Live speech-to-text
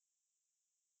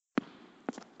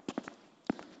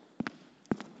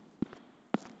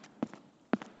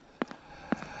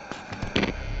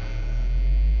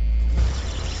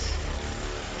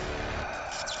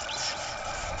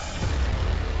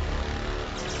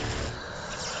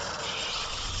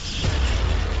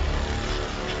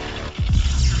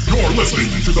listening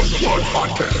to the Plug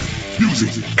Podcast,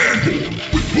 music and more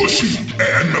with Bushy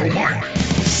and Metal Mike.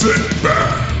 Sit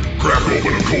back, crack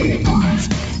open a cold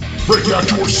brews, break out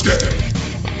your stack,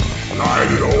 light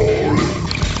it all up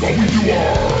while we do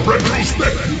our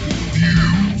retrospective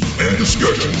views and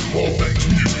discussions of all things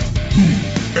music, food,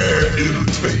 and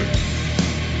entertainment.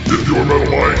 If you're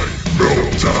Metal Mike,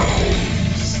 Metal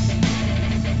Towns.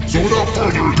 So without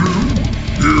further ado,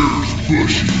 here's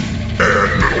Bushy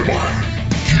and Metal Mike.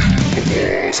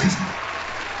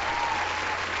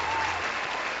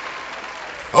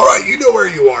 All right, you know where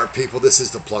you are, people. This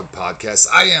is the Plug Podcast.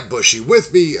 I am Bushy.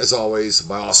 With me, as always,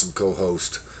 my awesome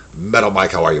co-host, Metal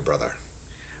Mike. How are you, brother?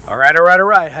 All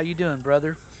right. How you doing,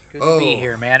 brother? Good to be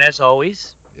here, man, as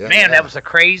always. Yeah, That was a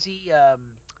crazy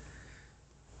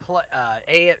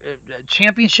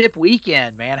championship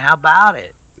weekend, man. How about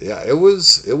it? Yeah, it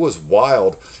was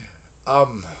wild.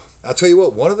 I'll tell you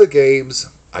what, one of the games,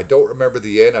 I don't remember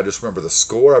the end. I just remember the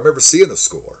score. I remember seeing the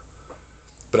score.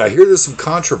 But I hear there's some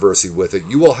controversy with it.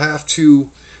 You will have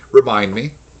to remind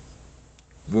me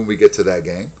when we get to that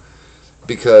game,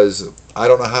 because I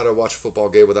don't know how to watch a football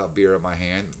game without beer in my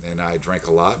hand, and I drank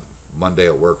a lot. Monday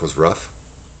at work was rough.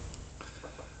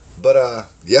 But,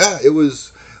 yeah, it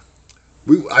was...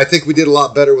 I think we did a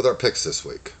lot better with our picks this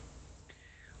week.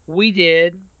 We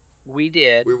did. We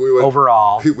went,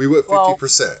 overall. We went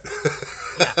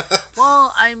 50%.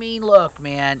 Well, I mean, look,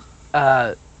 man.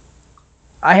 I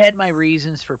had my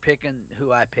reasons for picking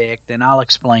who I picked, and I'll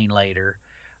explain later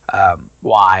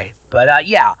why. But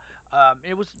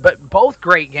it was. But both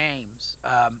great games.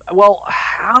 Well,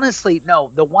 honestly, no.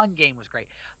 The one game was great.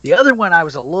 The other one, I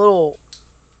was a little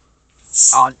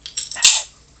on.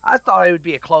 I thought it would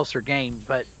be a closer game,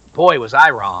 but boy, was I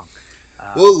wrong.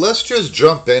 Well, let's just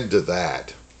jump into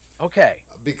that. Okay.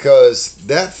 Because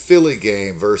that Philly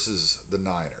game versus the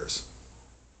Niners.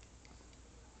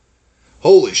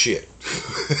 Holy shit.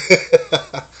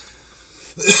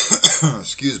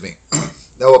 Excuse me.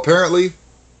 Now, apparently,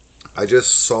 I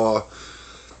just saw,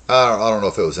 I don't know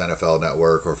if it was NFL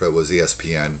Network or if it was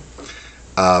ESPN.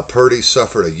 Purdy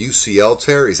suffered a UCL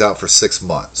tear. He's out for 6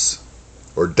 months.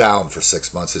 Or down for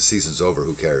 6 months. His season's over.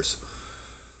 Who cares?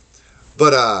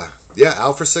 But,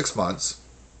 out for 6 months.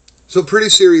 So pretty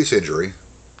serious injury,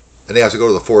 and they have to go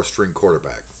to the fourth-string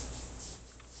quarterback.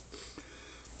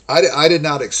 I did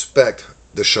not expect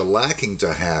the shellacking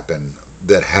to happen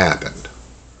that happened.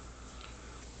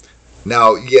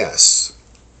 Now, yes,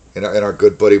 and our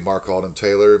good buddy Mark Alden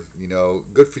Taylor,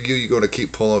 good for you. You're going to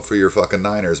keep pulling for your fucking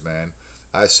Niners, man.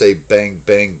 I say bang,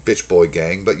 bang, bitch boy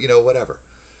gang, but whatever.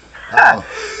 I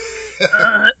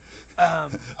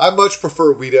much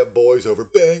prefer We Dem Boys over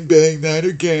bang, bang,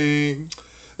 Niner gang.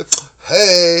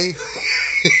 Hey,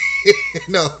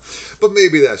 no, but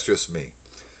maybe that's just me.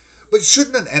 But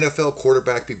shouldn't an NFL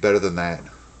quarterback be better than that?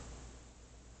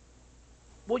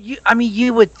 Well,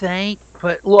 you would think,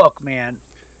 but look, man,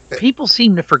 people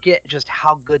seem to forget just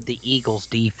how good the Eagles'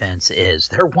 defense is.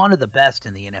 They're one of the best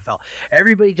in the NFL.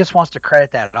 Everybody just wants to credit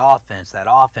that offense, and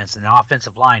the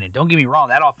offensive line. And don't get me wrong,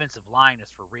 that offensive line is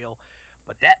for real.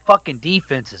 But that fucking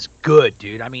defense is good,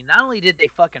 dude. I mean, not only did they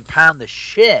fucking pound the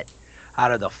shit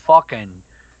out of the fucking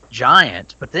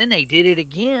Giants, but then they did it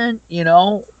again,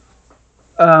 Well,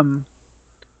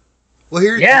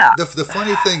 here, the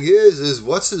funny thing is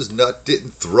what's his nut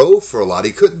didn't throw for a lot.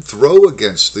 He couldn't throw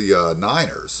against the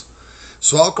Niners.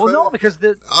 So I'll credit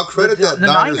that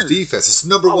Niners defense. It's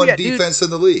number one defense in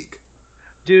the league.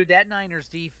 Dude, that Niners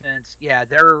defense,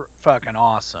 they're fucking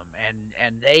awesome, and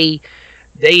I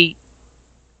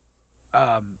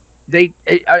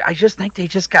just think they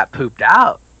just got pooped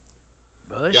out.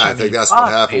 Bush, I think that's what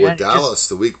happened with Dallas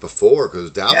the week before,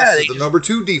 because Dallas is the number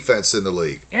 2 defense in the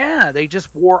league. Yeah, they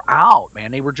just wore out,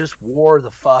 man. They wore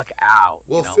the fuck out.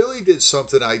 Well, Philly did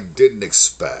something I didn't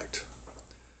expect.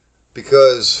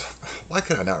 Because, why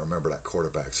can I not remember that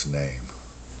quarterback's name?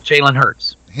 Jalen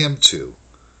Hurts. Him too.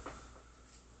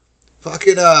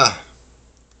 Fucking,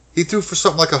 he threw for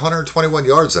something like 121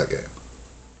 yards that game.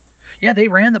 Yeah, they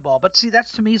ran the ball. But see,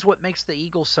 that's to me is what makes the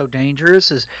Eagles so dangerous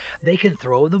is they can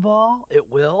throw the ball. It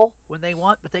will when they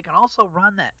want, but they can also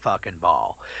run that fucking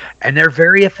ball. And they're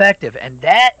very effective. And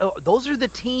those are the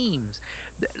teams.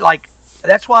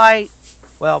 That's why,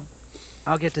 well,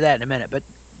 I'll get to that in a minute. But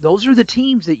those are the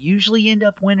teams that usually end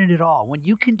up winning it all. When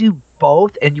you can do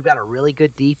both and you've got a really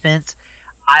good defense,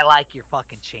 I like your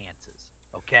fucking chances.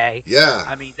 Okay. Yeah.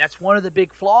 I mean, that's one of the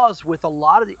big flaws with a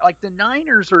lot of the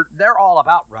Niners they're all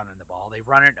about running the ball. They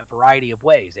run it in a variety of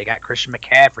ways. They got Christian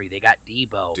McCaffrey. They got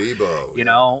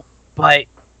Debo. But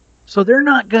so they're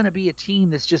not going to be a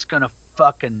team that's just going to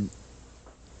fucking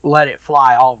let it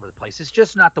fly all over the place. It's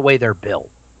just not the way they're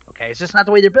built. Okay, it's just not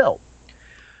the way they're built.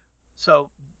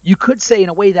 So you could say in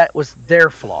a way that was their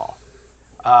flaw.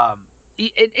 And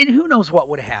who knows what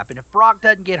would have happened if Brock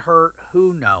doesn't get hurt?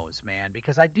 Who knows, man?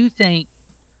 Because I do think.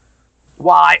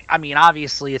 Well, I mean,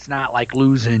 obviously, it's not like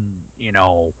losing.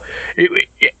 To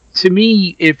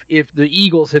me, if the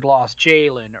Eagles had lost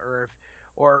Jalen,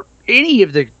 or any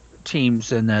of the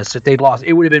teams in this, if they'd lost,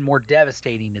 it would have been more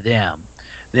devastating to them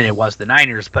than it was the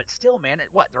Niners. But still, man,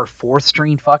 their fourth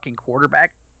string fucking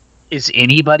quarterback? Is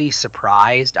anybody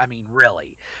surprised? I mean,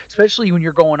 really, especially when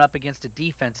you're going up against a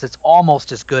defense that's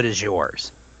almost as good as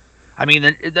yours. I mean,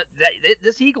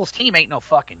 this Eagles team ain't no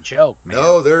fucking joke, man.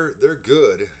 No, they're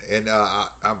good, and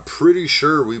I'm pretty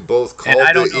sure we both called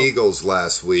the Eagles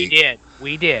last week.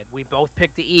 We did. We both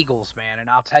picked the Eagles, man, and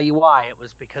I'll tell you why. It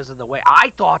was because of the way I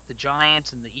thought the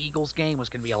Giants and the Eagles game was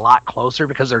going to be a lot closer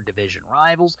because they're division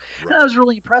rivals, right. And I was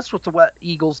really impressed with what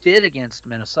Eagles did against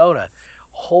Minnesota.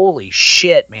 Holy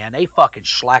shit, man. They fucking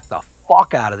slacked the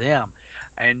fuck out of them.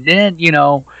 And then,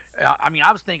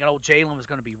 I was thinking old Jalen was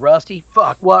going to be rusty.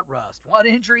 Fuck, what rust? What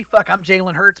injury? Fuck, I'm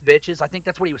Jalen Hurts, bitches. I think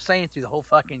that's what he was saying through the whole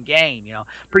fucking game,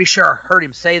 Pretty sure I heard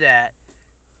him say that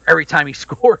every time he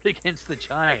scored against the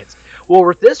Giants. Well,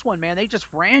 with this one, man, they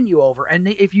just ran you over. And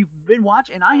if you've been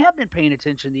watching, and I have been paying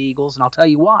attention to the Eagles, and I'll tell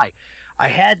you why. I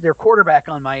had their quarterback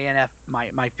on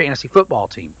my fantasy football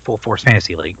team, Full Force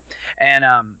Fantasy League.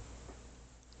 And,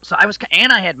 so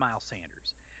I had Miles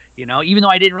Sanders, even though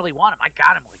I didn't really want him, I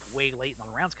got him like way late in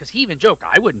the rounds because he even joked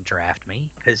I wouldn't draft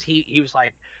me because he was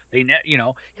like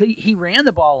he ran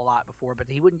the ball a lot before, but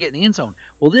he wouldn't get in the end zone.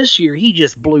 Well, this year he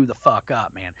just blew the fuck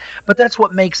up, man. But that's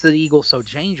what makes the Eagles so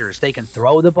dangerous. They can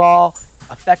throw the ball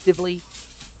effectively,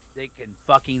 they can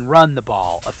fucking run the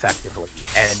ball effectively,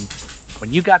 and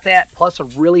when you got that plus a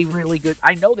really, really good,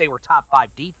 I know they were top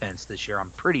 5 defense this year. I'm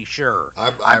pretty sure.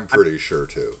 I'm pretty sure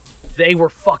too. They were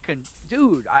fucking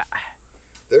dude.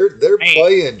 They're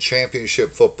playing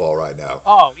championship football right now.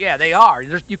 Oh yeah, they are.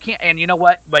 You can't. And you know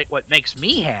what? But what makes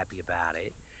me happy about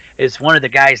it is one of the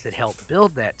guys that helped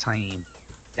build that team,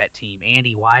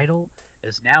 Andy Weidel,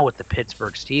 is now with the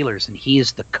Pittsburgh Steelers, and he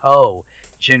is the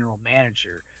co-general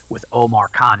manager with Omar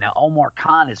Khan. Now, Omar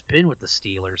Khan has been with the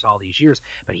Steelers all these years,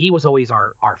 but he was always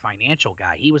our financial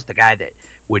guy. He was the guy that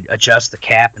would adjust the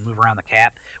cap and move around the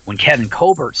cap. When Kevin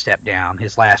Colbert stepped down,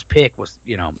 his last pick was,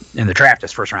 in the draft,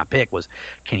 his first round pick was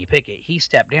Kenny Pickett. He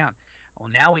stepped down. Well,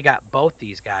 now we got both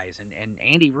these guys, and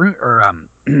Andy Rooney,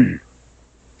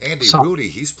 Andy Rooney,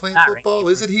 he's playing football?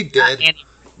 Isn't he dead?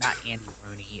 Not Andy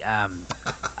Rooney.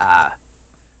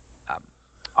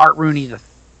 Art Rooney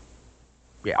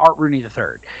Art Rooney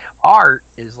III. Art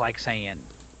is like saying,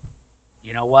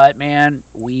 you know what, man,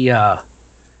 they're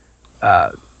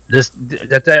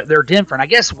different. I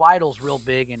guess Weidel's real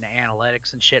big into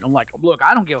analytics and shit. I'm like, look,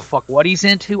 I don't give a fuck what he's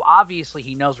into. Obviously,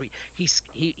 he knows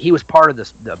he was part of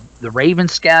the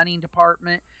Ravens scouting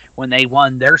department when they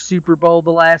won their Super Bowl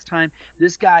the last time.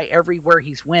 This guy, everywhere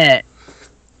he's went,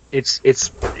 it's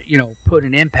put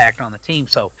an impact on the team.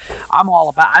 So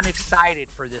I'm excited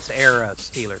for this era of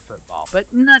Steeler football,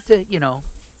 but not to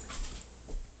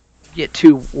get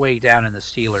too way down in the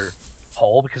Steeler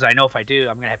hole, because I know if I do,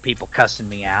 I'm gonna have people cussing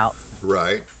me out.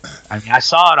 Right. I mean, I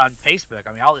saw it on Facebook.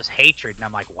 I mean, all this hatred, and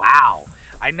I'm like, wow.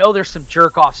 I know there's some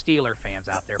jerk off Steeler fans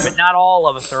out there, but not all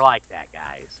of us are like that,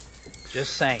 guys.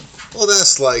 Just saying. Well,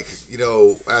 that's like,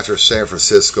 after San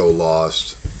Francisco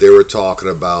lost, they were talking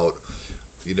about,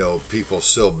 people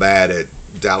still mad at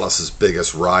Dallas's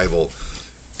biggest rival,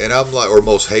 and I'm like, or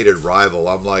most hated rival.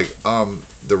 I'm like,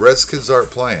 the Redskins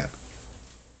aren't playing.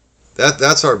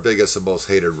 That's our biggest and most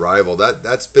hated rival.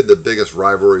 That's been the biggest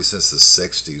rivalry since the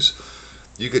 60s.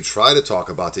 You could try to talk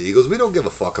about the Eagles. We don't give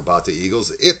a fuck about the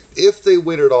Eagles. If they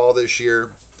win it all this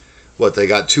year, what, they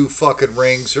got 2 fucking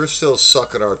rings? They're still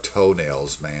sucking our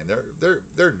toenails, man.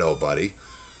 They're nobody.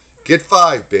 Get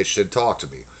 5, bitch, and talk to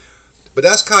me. But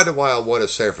that's kind of why I wanted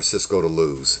San Francisco to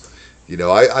lose.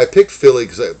 I picked Philly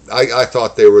because I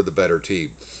thought they were the better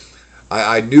team.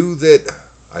 I knew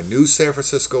San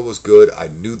Francisco was good. I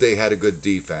knew they had a good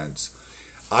defense.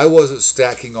 I wasn't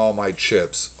stacking all my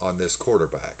chips on this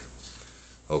quarterback.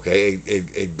 Okay,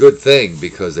 a good thing,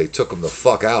 because they took him the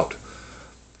fuck out.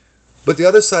 But the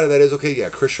other side of that is, okay, yeah,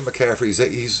 Christian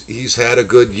McCaffrey, he's had a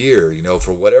good year.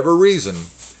 For whatever reason,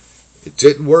 it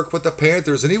didn't work with the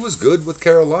Panthers, and he was good with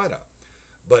Carolina.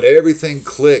 But everything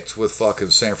clicked with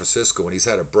fucking San Francisco, and he's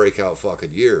had a breakout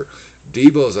fucking year.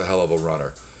 Debo's a hell of a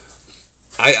runner.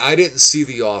 I didn't see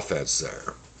the offense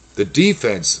there. The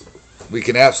defense, we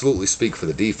can absolutely speak for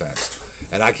the defense.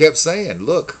 And I kept saying,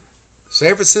 look,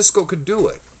 San Francisco could do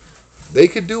it. They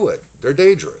could do it. They're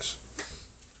dangerous.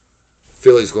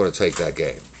 Philly's going to take that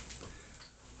game.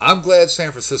 I'm glad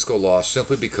San Francisco lost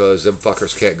simply because them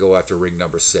fuckers can't go after ring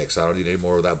number 6. I don't need any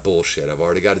more of that bullshit. I've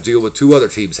already got to deal with 2 other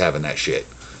teams having that shit.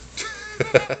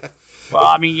 Well,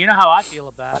 I mean, you know how I feel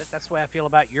about it. That's the way I feel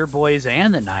about your boys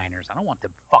and the Niners. I don't want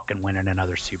them fucking winning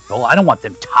another Super Bowl. I don't want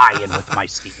them tying with my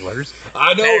Steelers.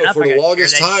 I know. For the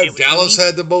longest time, Dallas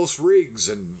had the most rings,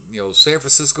 and San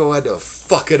Francisco had to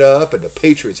fuck it up, and the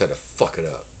Patriots had to fuck it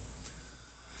up.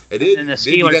 And then the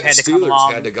Steelers had to come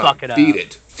along and fuck it up. Beat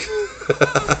it.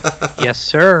 Yes,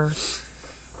 sir.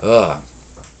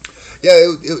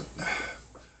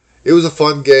 It was a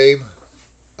fun game.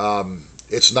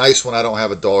 It's nice when I don't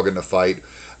have a dog in the fight.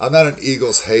 I'm not an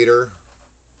Eagles hater.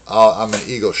 I'm an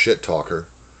Eagles shit talker.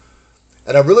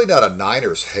 And I'm really not a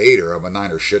Niners hater. I'm a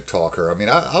Niners shit talker. I mean,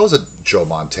 I was a Joe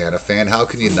Montana fan. How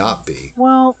can you not be?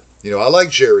 Well, I like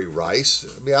Jerry Rice.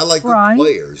 I mean, I like the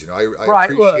players. I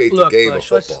appreciate the game of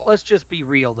football. Let's just be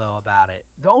real, though, about it.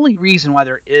 The only reason why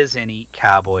there is any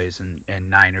Cowboys and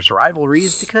Niners rivalry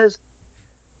is because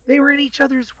they were in each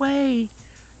other's way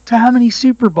to how many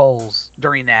Super Bowls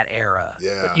during that era.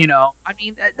 Yeah. I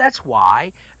mean, that's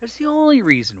why. That's the only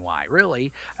reason why,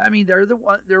 really. I mean, they're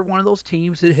one of those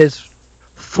teams that has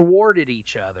thwarted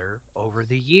each other over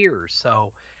the years.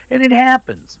 So, and it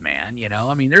happens, man.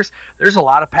 I mean, there's a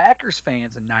lot of Packers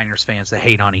fans and Niners fans that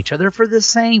hate on each other for the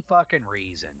same fucking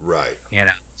reason. Right.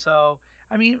 So,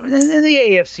 I mean, the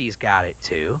AFC's got it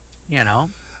too.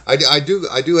 I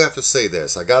do have to say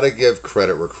this. I got to give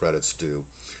credit where credit's due.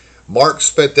 Mark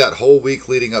spent that whole week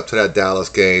leading up to that Dallas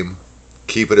game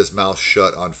keeping his mouth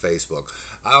shut on Facebook.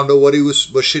 I don't know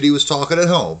what shit he was talking at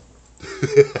home.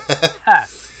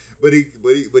 But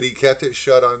he kept it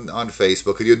shut on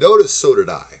Facebook. And you notice so did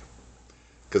I.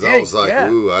 Because I was like,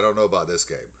 ooh, I don't know about this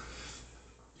game.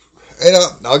 And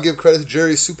I'll give credit to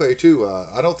Jerry Supe, too.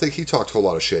 I don't think he talked a whole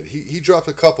lot of shit. He dropped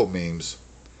a couple memes.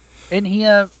 Isn't he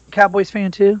a Cowboys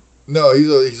fan, too? No,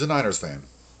 he's a Niners fan.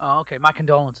 Oh, okay. My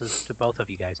condolences to both of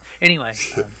you guys. Anyway,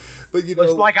 but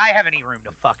it's like I have any room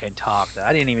to fucking talk. We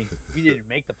didn't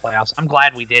make the playoffs. I'm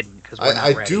glad we didn't because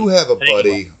I do have a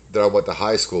buddy that I went to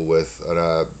high school with,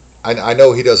 and I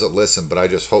know he doesn't listen, but I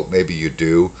just hope maybe you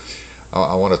do.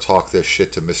 I want to talk this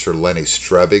shit to Mr. Lenny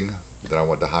Strebbing that I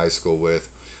went to high school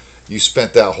with. You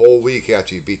spent that whole week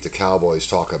after you beat the Cowboys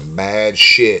talking mad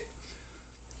shit,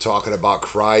 talking about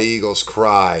cry Eagles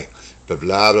cry. Blah,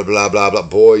 blah, blah, blah, blah.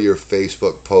 Boy, your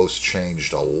Facebook post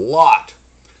changed a lot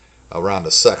around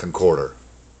the second quarter.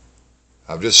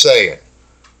 I'm just saying.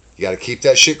 You got to keep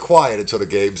that shit quiet until the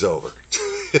game's over.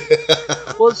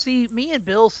 Well, see, me and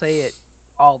Bill say it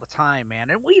all the time, man.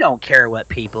 And we don't care what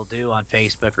people do on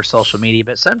Facebook or social media.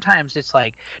 But sometimes it's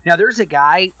like, now there's a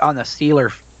guy on the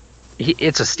Steelers.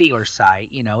 It's a Steelers site.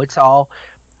 It's all,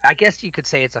 I guess you could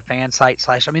say it's a fan site /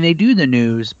 I mean, they do the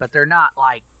news, but they're not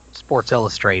like Sports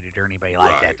Illustrated or anybody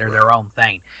like that. They're their own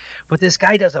thing. But this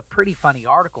guy does a pretty funny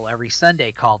article every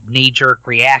Sunday called Knee Jerk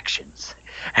Reactions.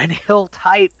 And he'll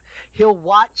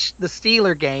watch the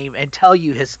Steeler game and tell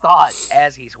you his thoughts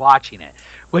as he's watching it,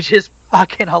 which is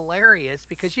fucking hilarious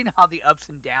because you know how the ups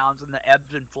and downs and the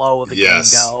ebbs and flow of the game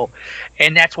go.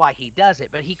 And that's why he does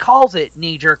it. But he calls it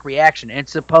Knee Jerk Reaction. And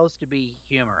it's supposed to be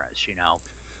humorous, Well,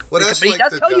 but he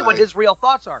does tell you what his real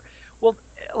thoughts are. Well,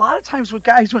 a lot of times with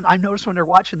guys, when I notice when they're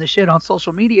watching the shit on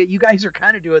social media, you guys are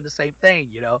kind of doing the same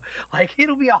thing, like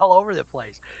it'll be all over the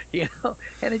place, and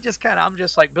it just I'm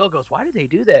just like, Bill goes, why do they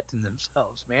do that to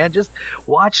themselves, man? Just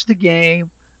watch the game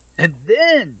and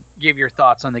then give your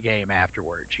thoughts on the game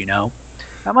afterwards,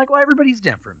 I'm like, well, everybody's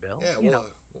different, Bill. Yeah,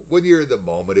 when you're in the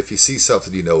moment, if you see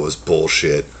something is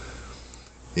bullshit,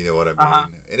 you know what I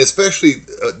mean? And especially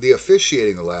the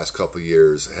officiating the last couple of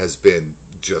years has been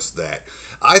just that.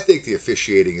 I think the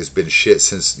officiating has been shit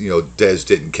since, Dez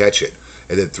didn't catch it.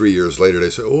 And then 3 years later they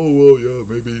say, oh, well, yeah,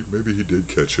 maybe he did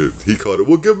catch it. He caught it.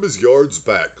 We'll give him his yards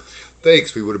back.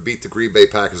 Thanks. We would have beat the Green Bay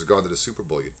Packers and gone to the Super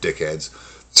Bowl, you dickheads.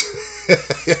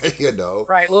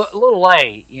 Right, a little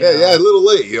late. Yeah, a little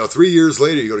late. 3 years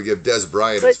later, you're going to give Des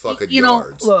Bryant his fucking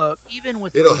yards. Look, even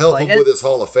with it'll help him with his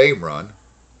Hall of Fame run.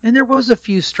 And there was a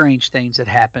few strange things that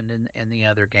happened in the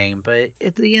other game, but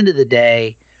at the end of the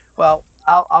day, well,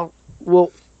 I'll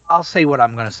say what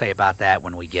I'm going to say about that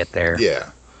when we get there. Yeah,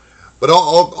 but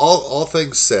all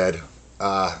things said,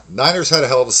 Niners had a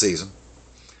hell of a season.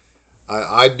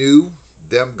 I knew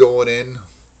them going in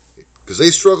because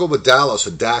they struggled with Dallas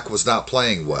and Dak was not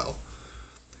playing well.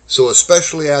 So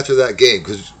especially after that game,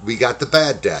 because we got the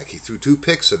bad Dak, he threw 2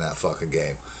 picks in that fucking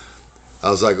game. I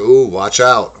was like, ooh, watch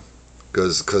out.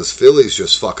 Because Philly's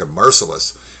just fucking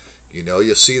merciless.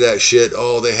 You see that shit.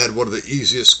 Oh, they had one of the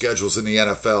easiest schedules in the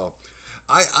NFL.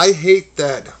 I hate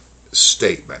that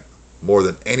statement. more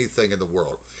than anything in the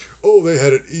world. Oh, they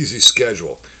had an easy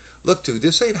schedule. Look, dude,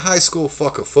 this ain't high school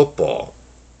fucking football.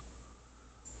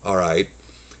 All right?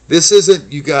 This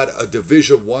isn't you got a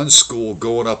Division I school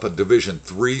going up a Division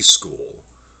III school.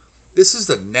 This is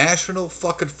the National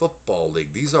fucking Football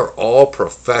League. These are all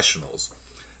professionals.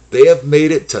 They have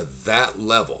made it to that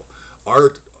level.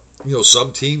 Are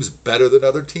some teams better than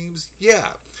other teams?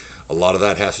 Yeah. A lot of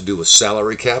that has to do with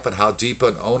salary cap and how deep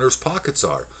an owner's pockets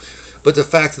are. But the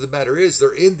fact of the matter is,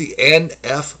 they're in the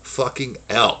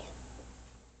NFL.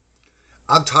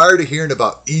 I'm tired of hearing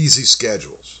about easy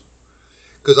schedules.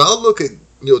 Because I'll look at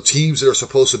teams that are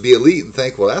supposed to be elite and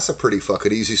think, well, that's a pretty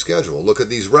fucking easy schedule. Look at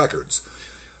these records.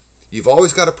 You've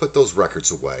always got to put those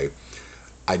records away.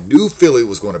 I knew Philly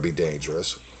was going to be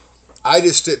dangerous. I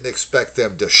just didn't expect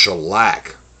them to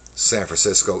shellac San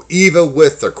Francisco, even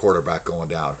with their quarterback going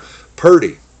down.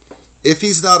 Purdy, if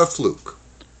he's not a fluke,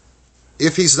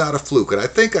 and I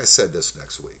think I said this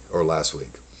last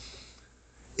week,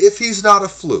 if he's not a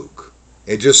fluke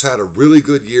and just had a really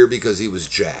good year because he was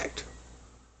jacked,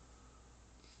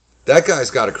 that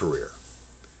guy's got a career.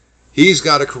 He's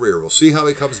got a career. We'll see how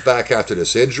he comes back after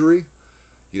this injury.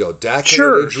 Dak had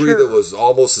an injury that was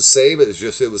almost the same. It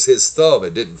was his thumb.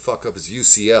 It didn't fuck up his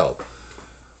UCL.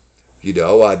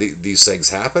 These things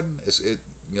happen.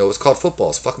 It's called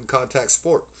football. It's fucking contact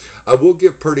sport. I will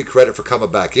give Purdy credit for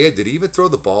coming back in. Did he even throw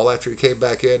the ball after he came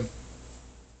back in?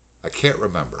 I can't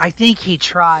remember. I think he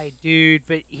tried, dude,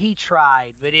 but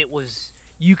it was,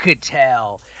 you could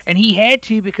tell. And he had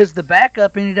to because the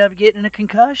backup ended up getting a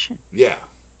concussion. Yeah.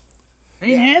 They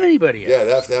didn't have anybody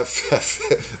else. Yeah,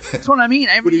 that's what I mean.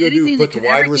 What are you going to do? Put the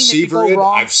wide receiver in?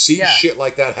 Wrong, I've seen shit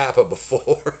like that happen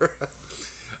before.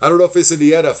 I don't know if it's in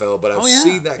the NFL, but I've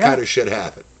seen that kind of shit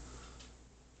happen.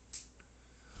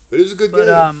 But it was a good game.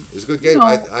 It was a good game.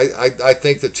 I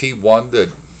think the team won.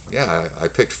 I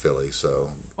picked Philly,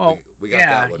 so we got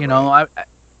that one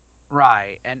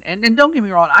right. And don't get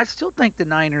me wrong, I still think the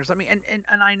Niners. I mean, and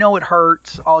I know it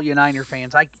hurts all you Niner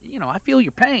fans. I feel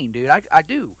your pain, dude. I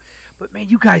do. But man,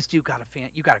 you guys do got a fan.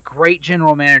 You got a great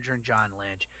general manager in John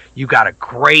Lynch. You got a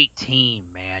great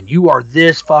team, man. You are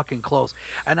this fucking close.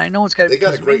 And I know it's got to be. They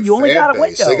got a great fan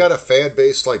base. They got a fan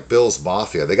base like Bill's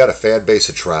Mafia. They got a fan base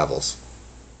that travels.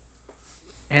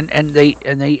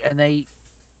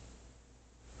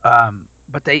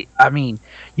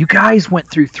 You guys went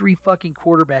through 3 fucking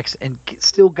quarterbacks and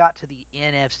still got to the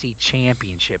NFC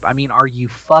Championship. I mean, are you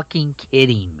fucking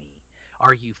kidding me?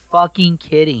 Are you fucking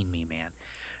kidding me, man?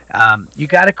 You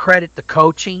got to credit the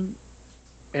coaching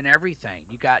and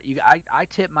everything. I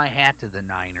tip my hat to the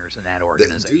Niners and that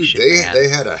organization. They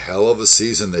had a hell of a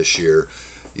season this year.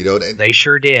 They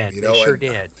sure did.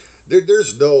 Did.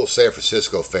 There's no San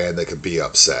Francisco fan that could be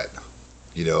upset.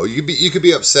 You could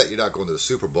be upset you're not going to the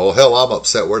Super Bowl. Hell, I'm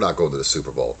upset we're not going to the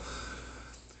Super Bowl.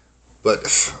 But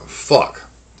fuck,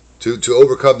 to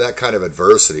overcome that kind of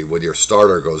adversity when your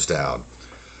starter goes down.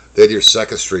 Then your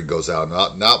second string goes out.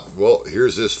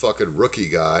 Here's this fucking rookie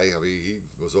guy. I mean, he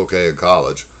was okay in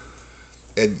college.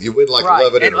 And you win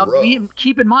 11 in a row.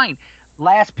 Keep in mind,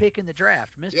 last pick in the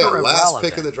draft. Mr. Irrelevant. Last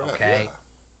pick in the draft, okay?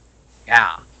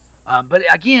 Yeah. But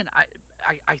again,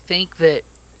 I think that,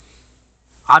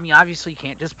 obviously you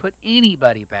can't just put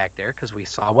anybody back there because we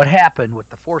saw what happened with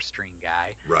the 4th-string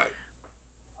guy. Right.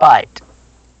 But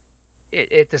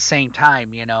at the same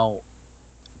time,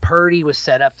 Purdy was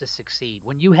set up to succeed.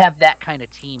 When you have that kind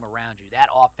of team around you, that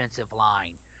offensive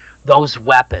line, those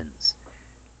weapons,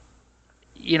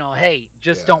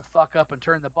 don't fuck up and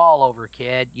turn the ball over,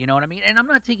 kid. You know what I mean? And I'm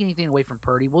not taking anything away from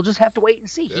Purdy. We'll just have to wait and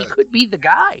see. Yeah. He could be the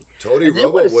guy. Tony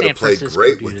Romo would have played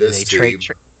great with this team.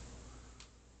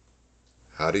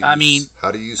 How do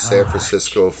you San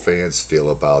Francisco fans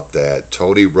feel about that?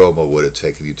 Tony Romo would have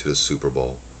taken you to the Super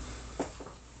Bowl.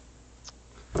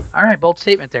 All right, bold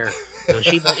statement there. But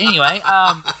anyway,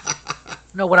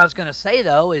 what I was going to say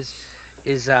though is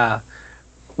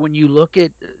when you look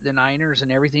at the Niners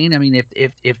and everything, I mean,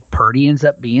 if Purdy ends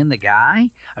up being the guy,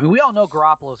 I mean, we all know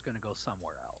Garoppolo's going to go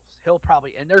somewhere else. He'll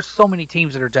probably, and there's so many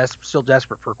teams that are still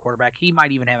desperate for a quarterback. He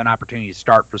might even have an opportunity to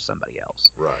start for somebody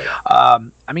else. Right.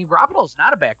 I mean, Garoppolo's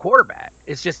not a bad quarterback.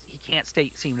 It's just he can't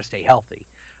seem to stay healthy.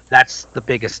 That's the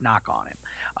biggest knock on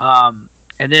him.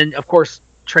 And then of course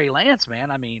Trey Lance,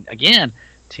 man. I mean, again,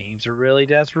 teams are really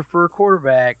desperate for a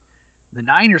quarterback. The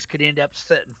Niners could end up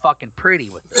sitting fucking pretty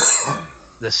with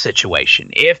this situation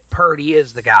if Purdy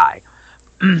is the guy.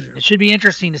 It should be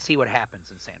interesting to see what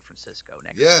happens in San Francisco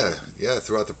next season. Yeah,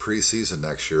 throughout the preseason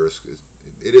next year.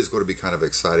 It is going to be kind of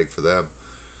exciting for them.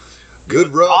 Good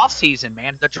run. Off season,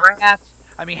 man. The draft.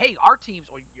 I mean, hey, our teams,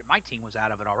 well, my team was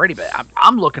out of it already, but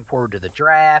I'm looking forward to the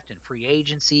draft and free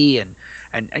agency, and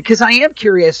because I am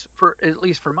curious for at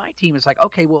least for my team, it's like,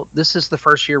 okay, well, this is the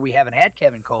first year we haven't had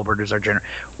Kevin Colbert as our general.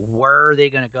 Where are they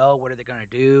going to go? What are they going to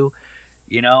do?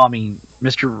 You know, I mean,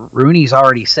 Mr. Rooney's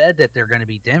already said that they're going to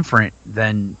be different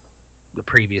than the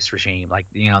previous regime. Like,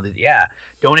 you know,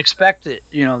 don't expect it,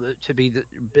 you know, to be the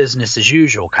business as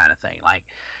usual kind of thing.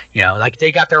 Like, you know, like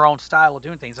they got their own style of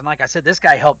doing things. And like I said, this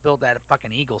guy helped build that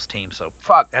fucking Eagles team. So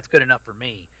fuck, that's good enough for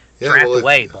me. Yeah, Draft well,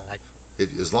 away, but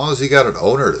as long as he got an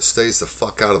owner that stays the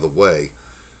fuck out of the way.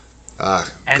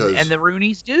 And the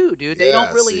Rooneys do, dude. They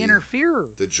don't really interfere.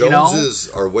 The Joneses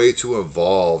are way too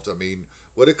involved. I mean,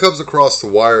 when it comes across the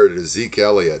wire that Zeke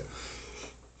Elliott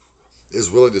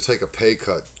is willing to take a pay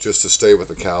cut just to stay with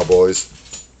the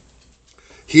Cowboys,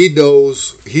 he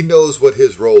knows what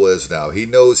his role is now. He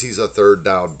knows he's a third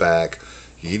down back.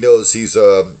 He knows he's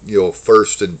a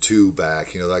first and two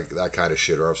back, that kind of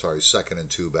shit. Or I'm sorry, second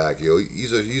and two back.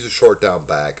 He's a short down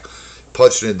back,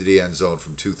 punching into the end zone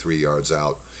from 2-3 yards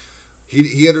out.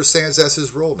 He understands that's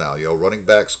his role now. Running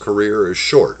back's career is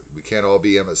short. We can't all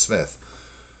be Emmitt Smith.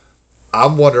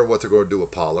 I'm wondering what they're going to do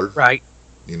with Pollard. Right.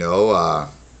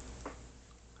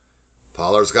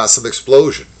 Pollard's got some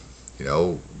explosion.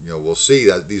 We'll see.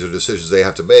 That these are decisions they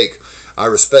have to make. I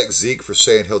respect Zeke for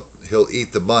saying he'll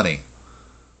eat the money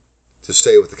to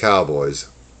stay with the Cowboys.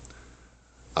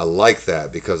 I like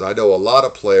that because I know a lot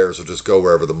of players will just go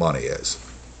wherever the money is.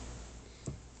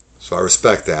 So I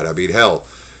respect that. I mean, hell,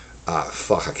 I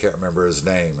can't remember his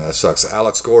name. That sucks.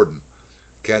 Alex Gordon,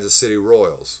 Kansas City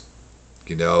Royals.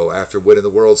 After winning the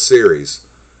World Series,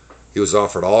 he was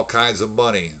offered all kinds of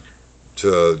money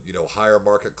to, higher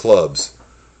market clubs.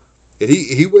 And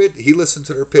he listened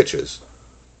to their pitches.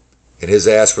 And his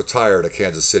ass retired at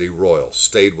Kansas City Royals.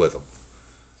 Stayed with them.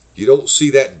 You don't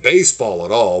see that in baseball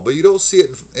at all, but you don't see it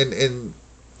in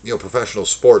professional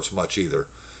sports much either,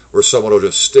 where someone will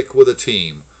just stick with a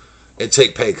team and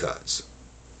take pay cuts.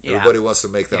 Yeah. Everybody wants to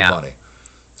make that money.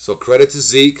 So credit to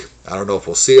Zeke. I don't know if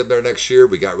we'll see him there next year.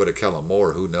 We got rid of Kellen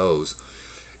Moore. Who knows?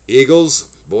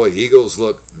 Eagles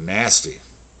look nasty.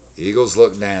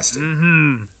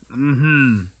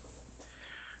 Mm-hmm.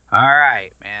 All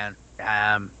right, man.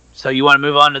 So you want to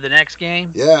move on to the next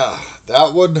game? Yeah,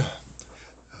 that one,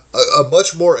 a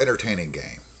much more entertaining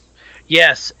game.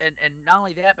 Yes, and not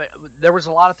only that, but there was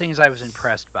a lot of things I was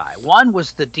impressed by. One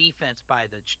was the defense by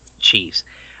the Chiefs.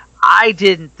 I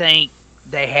didn't think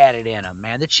they had it in them,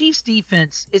 man. The Chiefs'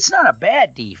 defense, it's not a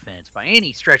bad defense by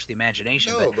any stretch of the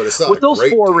imagination. No, but it's not with those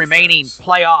four defense. Remaining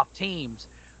playoff teams,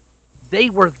 they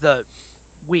were the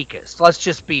weakest. Let's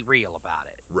just be real about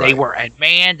it. Right. They were, and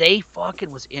man, they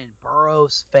fucking was in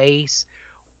Burrow's face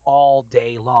all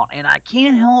day long. And I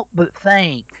can't help but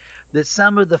think that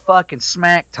some of the fucking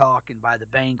smack talking by the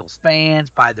Bengals fans,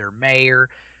 by their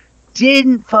mayor,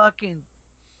 didn't fucking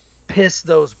piss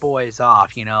those boys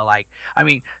off,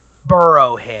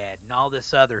 Burrowhead and all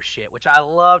this other shit, which I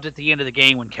loved at the end of the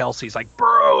game when Kelsey's like,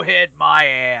 Burrowhead my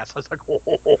ass. I was like, whoa.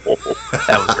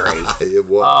 That was great. It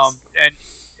was.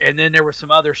 And then there was some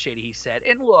other shit he said.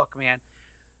 And look, man,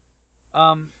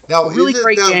 now, really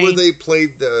great game. Where they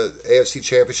played the AFC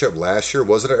Championship last year?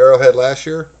 Was it at Arrowhead last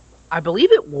year? I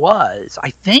believe it was. I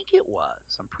think it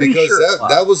was. I'm pretty sure because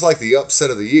that was like the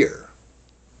upset of the year.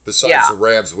 Besides the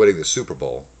Rams winning the Super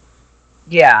Bowl.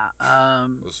 Yeah.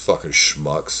 Those fucking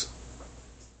schmucks.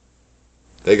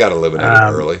 They got eliminated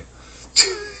early.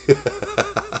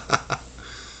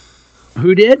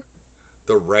 Who did?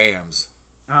 The Rams.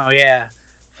 Oh, yeah.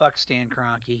 Fuck Stan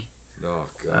Kroenke.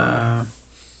 Oh, God.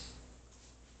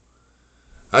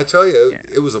 I tell you,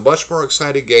 It was a much more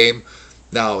exciting game.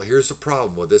 Now, here's the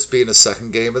problem with this being the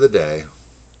second game of the day,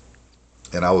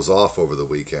 and I was off over the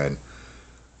weekend.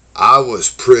 I was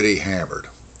pretty hammered.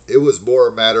 It was more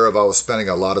a matter of I was spending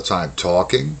a lot of time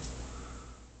talking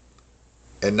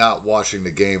and not watching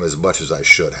the game as much as I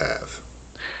should have.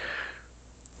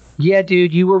 Yeah,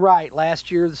 dude, you were right.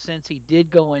 Last year, the Cincy did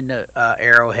go into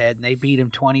Arrowhead, and they beat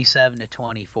him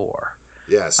 27-24.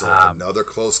 Yeah, so another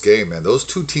close game, man. Those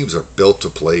two teams are built to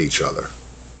play each other.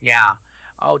 Yeah.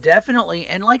 Oh, definitely.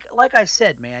 And like I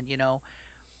said, man, even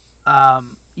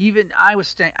I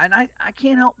was and I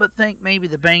can't help but think maybe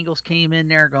the Bengals came in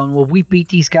there going, well, we beat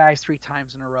these guys 3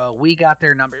 times in a row. We got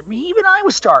their number. I mean, even I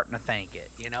was starting to think it,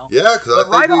 Yeah, because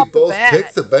I think we both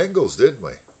picked the Bengals, didn't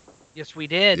we? Yes, we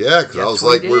did. Yeah, because I was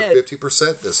like, we're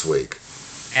 50% this week.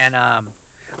 And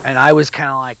I was kind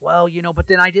of like, well, but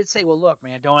then I did say, well, look,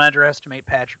 man, don't underestimate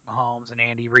Patrick Mahomes and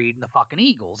Andy Reid and the fucking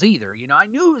Eagles either. I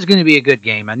knew it was going to be a good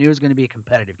game. I knew it was going to be a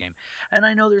competitive game. And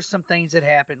I know there's some things that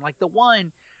happened, like the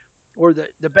one where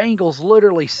the Bengals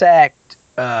literally sacked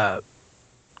uh,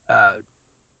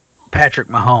 Patrick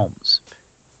Mahomes.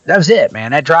 That was it,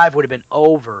 man. That drive would have been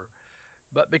over.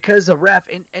 But because the ref,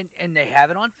 and they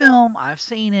have it on film, I've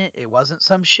seen it. It wasn't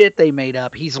some shit they made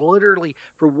up. He's literally,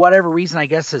 for whatever reason, I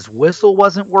guess his whistle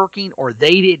wasn't working or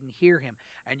they didn't hear him.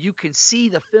 And you can see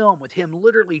the film with him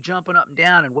literally jumping up and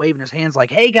down and waving his hands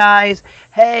like, hey, guys,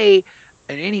 hey.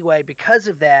 And anyway, because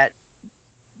of that,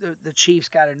 the Chiefs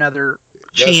got another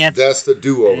chance. That's the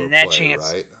do-over play,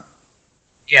 right?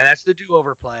 Yeah, that's the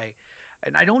do-over play.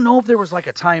 And I don't know if there was like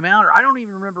a timeout, or I don't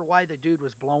even remember why the dude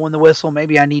was blowing the whistle.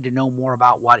 Maybe I need to know more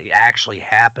about what actually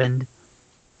happened.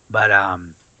 But I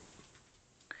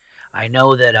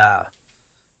know that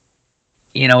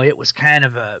it was kind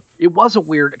of it was a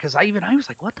weird, because I was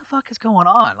like, what the fuck is going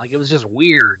on? Like, it was just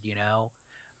weird, It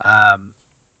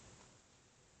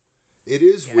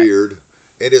is weird.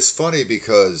 It is funny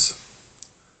because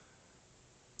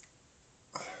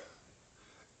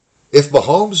if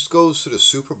Mahomes goes to the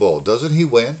Super Bowl, doesn't he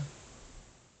win?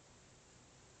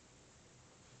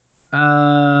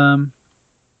 No,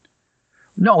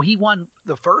 he won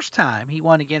the first time. He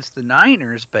won against the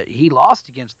Niners, but he lost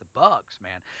against the Bucks,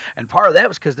 man. And part of that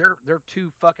was because their two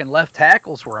fucking left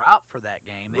tackles were out for that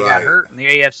game. They got hurt in the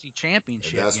AFC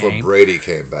Championship and that's game. when Brady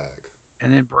came back.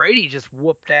 And then Brady just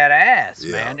whooped that ass,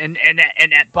 man. And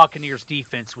that Buccaneers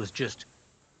defense was just...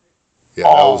 Yeah,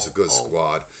 that was a good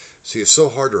squad. See, it's so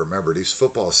hard to remember. These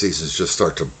football seasons just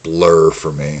start to blur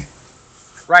for me.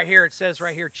 Right here, it says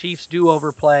right here, Chiefs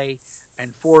do-over play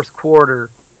and fourth quarter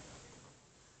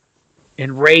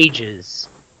enrages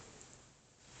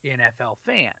NFL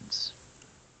fans.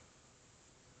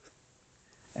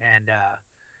 And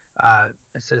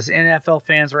it says NFL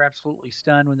fans are absolutely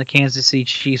stunned when the Kansas City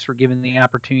Chiefs were given the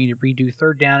opportunity to redo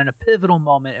third down in a pivotal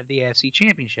moment of the AFC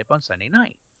Championship on Sunday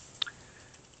night.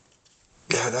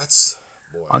 Yeah, that's...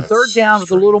 Boy, on third down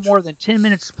with a little more than 10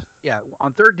 minutes,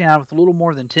 on third down with a little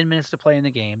more than 10 minutes to play in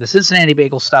the game, the Cincinnati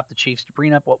Bengals stopped the Chiefs to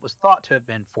bring up what was thought to have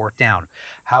been fourth down.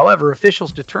 However,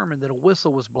 officials determined that a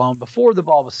whistle was blown before the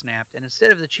ball was snapped, and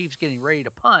instead of the Chiefs getting ready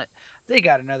to punt, they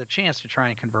got another chance to try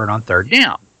and convert on third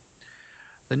down.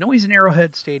 The noise in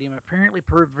Arrowhead Stadium apparently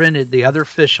prevented the other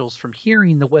officials from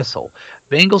hearing the whistle.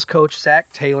 Bengals coach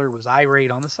Zach Taylor was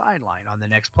irate on the sideline. On the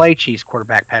next play, Chiefs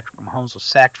quarterback Patrick Mahomes was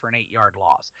sacked for an 8-yard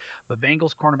loss. But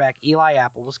Bengals cornerback Eli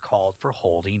Apple was called for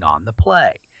holding on the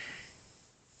play.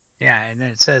 Yeah, and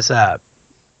then it says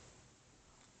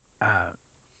NFL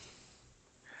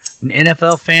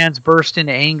fans burst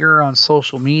into anger on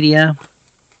social media.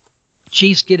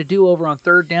 Chiefs get a do-over on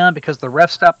third down because the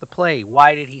ref stopped the play.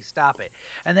 Why did he stop it?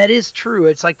 And that is true.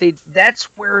 It's like that's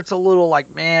where it's a little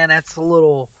like, man, that's a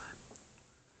little...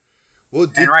 Well,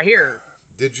 and right here...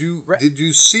 Did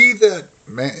you see that,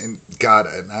 man? God,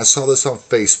 and I saw this on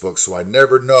Facebook, so I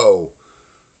never know.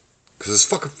 Because it's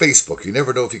fucking Facebook. You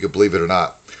never know if you can believe it or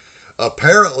not.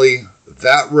 Apparently,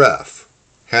 that ref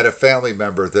had a family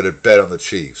member that had bet on the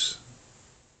Chiefs.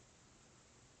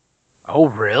 Oh,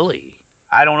 really?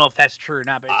 I don't know if that's true or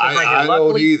not, but it's right here. I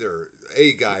don't either.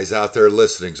 Hey, guys out there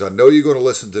listening, so I know you're going to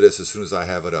listen to this as soon as I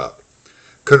have it up.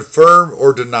 Confirm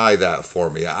or deny that for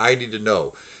me. I need to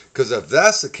know. Because if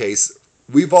that's the case,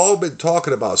 we've all been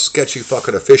talking about sketchy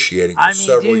fucking officiating for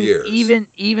several years.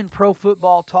 Even Pro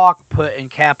Football Talk put in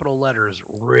capital letters,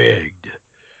 rigged.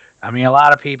 I mean, a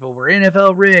lot of people were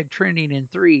NFL rigged, trending in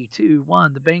 3, 2,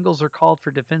 1. The Bengals are called for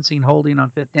defending holding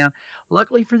on fifth down.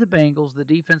 Luckily for the Bengals, the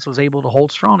defense was able to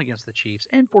hold strong against the Chiefs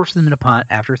and force them to punt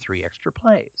after 3 extra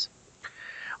plays.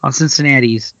 On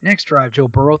Cincinnati's next drive, Joe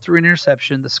Burrow threw an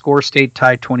interception. The score stayed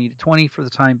tied 20-20 for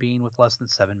the time being with less than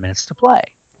 7 minutes to play.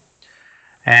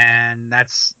 And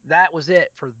that was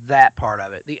it for that part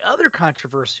of it. The other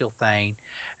controversial thing,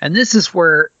 and this is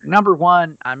where, number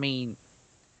one, I mean,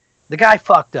 the guy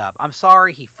fucked up. I'm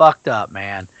sorry, he fucked up,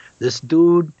 man. This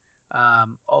dude,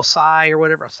 Osai or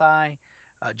whatever,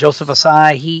 Joseph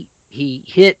Osai, he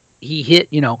hit,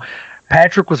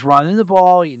 Patrick was running the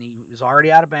ball and he was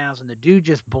already out of bounds and the dude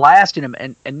just blasted him.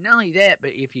 And not only that,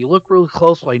 but if you look really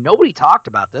closely, nobody talked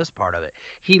about this part of it.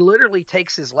 He literally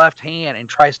takes his left hand and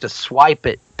tries to swipe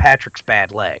at Patrick's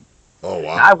bad leg. Oh,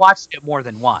 wow. Now, I watched it more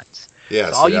than once.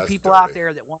 Yeah, so all you people out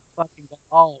there that want to fucking go,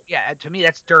 oh, yeah, to me,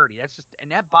 that's dirty. That's just, and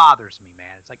that bothers me,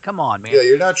 man. It's like, come on, man. Yeah,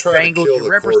 you're not trying to kill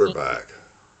the quarterback.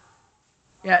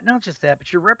 Yeah, not just that,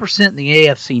 but you're representing the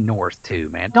AFC North too,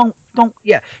 man. Don't.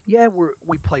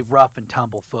 We play rough and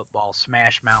tumble football,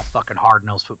 smash mouth, fucking hard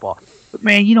nosed football. But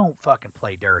man, you don't fucking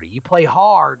play dirty. You play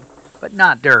hard, but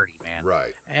not dirty, man.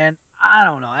 Right. And I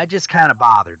don't know. It just kind of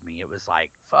bothered me. It was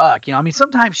like, fuck, I mean,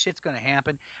 sometimes shit's gonna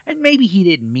happen, and maybe he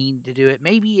didn't mean to do it.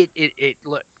 Maybe it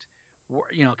looked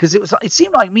because it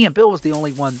seemed like me and Bill was the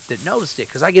only one that noticed it,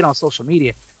 because I get on social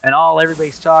media and all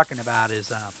everybody's talking about is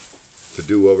the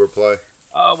do-over play.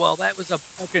 Oh, well, that was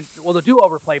the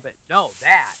do-over play, but no,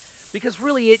 because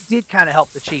really it did kind of help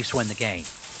the Chiefs win the game,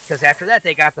 because after that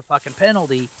they got the fucking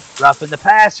penalty, roughing the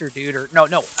passer, dude, or no,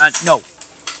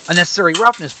 unnecessary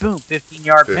roughness, boom,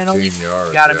 15-yard penalty,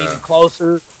 got them even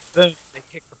closer, boom, they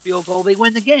kick the field goal, they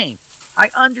win the game. I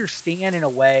understand in a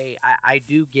way. I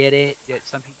do get it that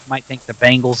some people might think the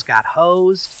Bengals got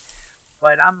hosed,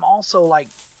 but I'm also like,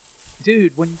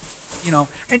 dude, when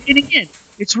and again,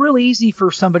 it's really easy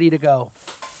for somebody to go,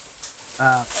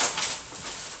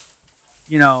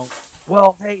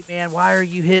 well, hey man, why are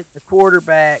you hitting the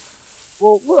quarterback?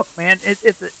 Well, look, man,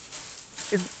 it's the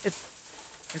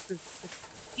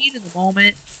heat of the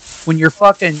moment when you're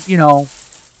fucking,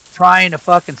 trying to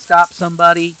fucking stop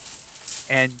somebody.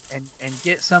 And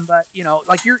get somebody,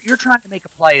 like you're trying to make a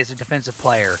play as a defensive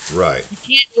player. Right. You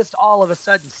can't just all of a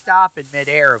sudden stop in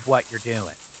midair of what you're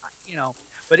doing.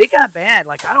 But it got bad.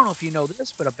 Like, I don't know if you know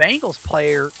this, but a Bengals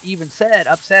player even said,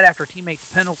 upset after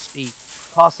teammate's penalty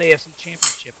cost AFC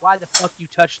Championship. Why the fuck you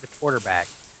touched the quarterback?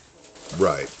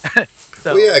 Right.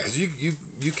 Well, yeah, because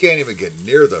you can't even get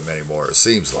near them anymore, it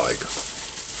seems like.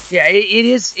 Yeah, it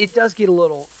is. It does get a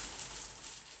little.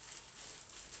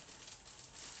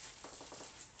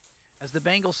 As the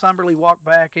Bengals somberly walked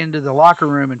back into the locker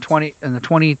room in the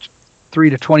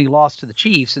 23-20 loss to the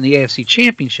Chiefs in the AFC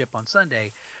Championship on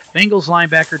Sunday, Bengals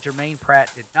linebacker Jermaine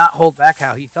Pratt did not hold back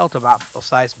how he felt about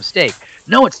Osai's mistake.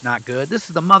 No, it's not good. This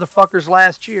is the motherfucker's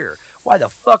last year. Why the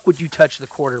fuck would you touch the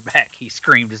quarterback? He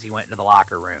screamed as he went into the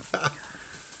locker room.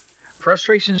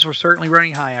 Frustrations were certainly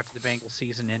running high after the Bengals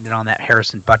season ended on that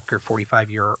Harrison Butker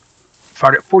 45-yard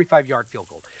field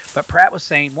goal. But Pratt was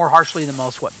saying more harshly than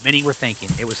most what many were thinking.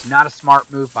 It was not a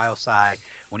smart move by Osai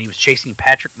when he was chasing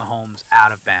Patrick Mahomes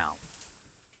out of bounds.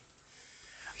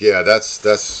 Yeah, that's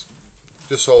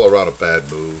just all around a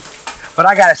bad move. But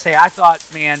I got to say, I thought,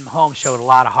 man, Mahomes showed a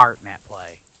lot of heart in that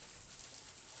play.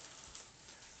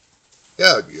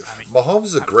 Yeah, Mahomes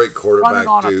is a great quarterback, running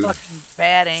on dude. A fucking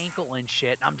bad ankle and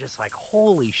shit. And I'm just like,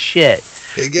 holy shit.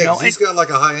 Yeah, he's got like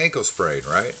a high ankle sprain,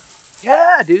 right?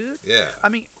 Yeah, dude. Yeah. I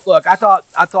mean, look, I thought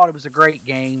it was a great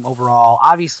game overall.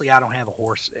 Obviously, I don't have a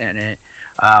horse in it,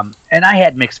 and I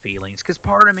had mixed feelings because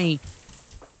part of me,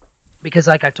 because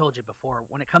like I told you before,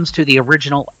 when it comes to the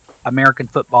original American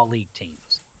Football League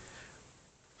teams,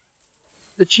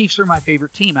 the Chiefs are my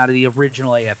favorite team out of the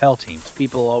original AFL teams.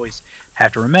 People always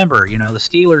have to remember, the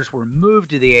Steelers were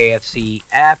moved to the AFC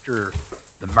after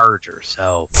the merger,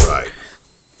 so right.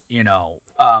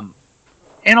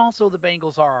 And also the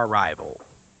Bengals are our rival.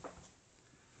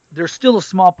 There's still a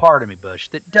small part of me, Bush,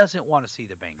 that doesn't want to see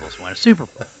the Bengals win a Super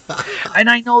Bowl. And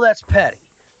I know that's petty.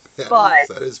 But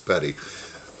that is petty.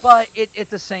 But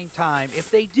at the same time, if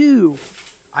they do,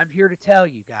 I'm here to tell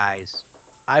you guys,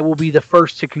 I will be the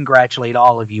first to congratulate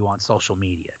all of you on social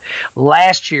media.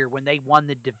 Last year, when they won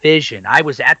the division, I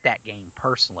was at that game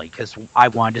personally because I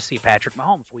wanted to see Patrick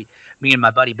Mahomes. Me and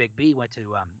my buddy Big B went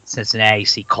to Cincinnati,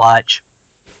 see Clutch.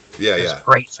 Yeah. A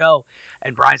great show.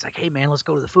 And Brian's like, hey, man, let's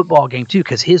go to the football game, too,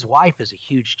 because his wife is a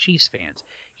huge Chiefs fan.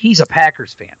 He's a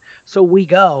Packers fan. So we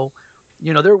go.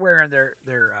 They're wearing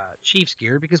their Chiefs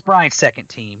gear because Brian's second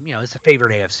team, his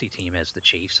favorite AFC team is the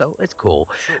Chiefs. So it's cool.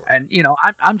 Sure. And,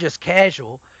 I'm just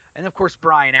casual. And, of course,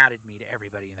 Brian outed me to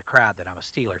everybody in the crowd that I'm a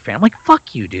Steeler fan. I'm like,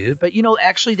 fuck you, dude. But,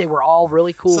 actually, they were all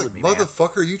really cool to me,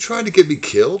 motherfucker, are you trying to get me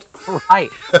killed? Right.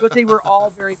 But they were all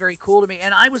very, very cool to me.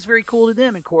 And I was very cool to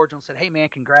them and cordial and said, hey, man,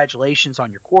 congratulations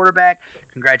on your quarterback.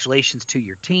 Congratulations to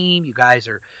your team. You guys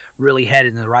are really headed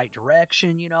in the right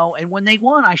direction, And when they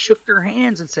won, I shook their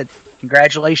hands and said,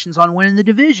 congratulations on winning the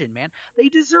division, man. They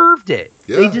deserved it.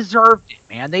 Yeah. They deserved it,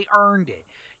 man. They earned it,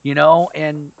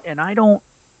 and I don't,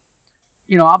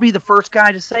 I'll be the first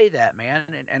guy to say that,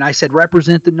 man. And I said,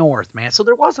 represent the North, man. So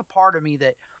there was a part of me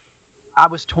that I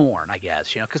was torn, I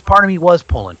guess, because part of me was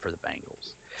pulling for the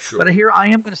Bengals. Sure. But here I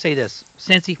am going to say this.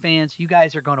 Cincy fans, you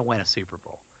guys are going to win a Super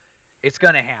Bowl. It's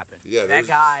going to happen. Yeah, that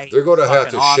guy. They're going to have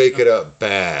to shake it up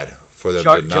bad for them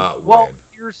to not win. Well,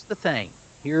 here's the thing.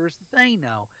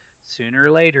 Though. Sooner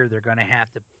or later, they're going to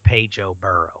have to pay Joe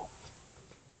Burrow.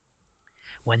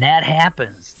 When that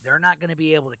happens, they're not going to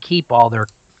be able to keep all their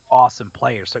awesome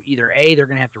players. So either A, they're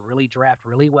going to have to really draft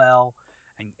really well,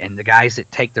 and the guys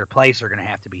that take their place are going to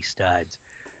have to be studs.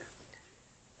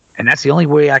 And that's the only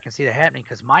way I can see that happening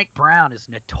because Mike Brown is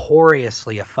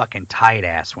notoriously a fucking tight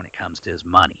ass when it comes to his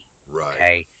money. Right.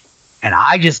 Okay? And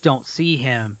I just don't see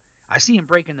him. I see him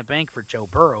breaking the bank for Joe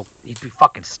Burrow. He'd be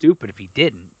fucking stupid if he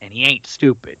didn't, and he ain't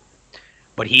stupid.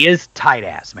 But he is tight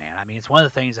ass, man. I mean, it's one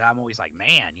of the things that I'm always like,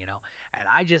 man, and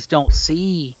I just don't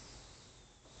see.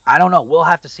 I don't know. We'll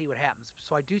have to see what happens.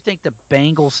 So I do think the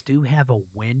Bengals do have a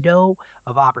window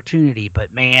of opportunity,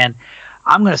 but man,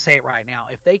 I'm going to say it right now.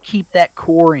 If they keep that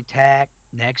core intact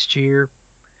next year,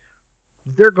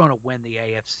 they're going to win the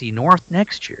AFC North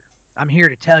next year. I'm here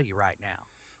to tell you right now.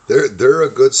 They're a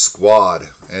good squad,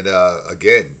 and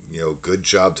again, good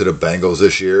job to the Bengals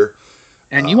this year.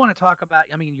 And you want to talk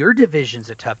about? I mean, your division's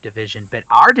a tough division, but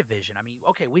our division. I mean,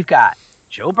 okay, we've got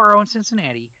Joe Burrow in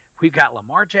Cincinnati, we've got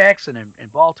Lamar Jackson in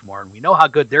Baltimore, and we know how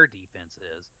good their defense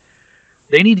is.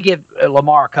 They need to give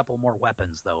Lamar a couple more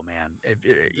weapons, though, man. They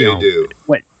do,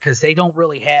 because they don't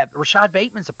really have. Rashad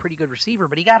Bateman's a pretty good receiver,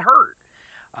 but he got hurt.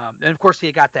 And of course,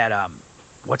 they got that.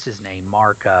 What's his name?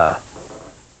 Mark.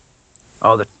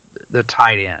 The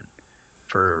tight end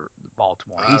for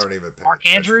Baltimore. I don't even pay Mark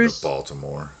attention Andrews. to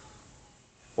Baltimore.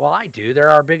 Well, I do. They're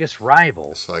our biggest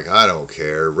rival. It's like, I don't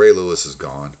care. Ray Lewis is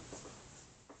gone.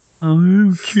 I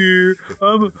don't care.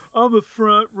 I'm a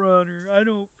front runner. I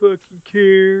don't fucking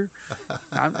care.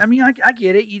 I mean, I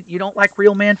get it. You don't like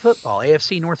real man football,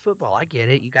 AFC North football. I get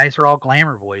it. You guys are all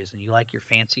glamour boys, and you like your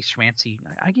fancy schmancy.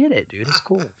 I get it, dude. It's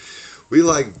cool. We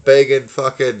like begging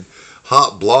fucking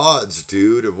hot blondes,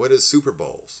 dude, and win his Super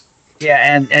Bowls.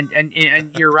 Yeah,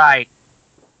 and you're right.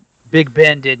 Big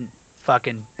Ben didn't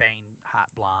fucking bang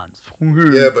hot blondes.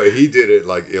 Yeah, but he did it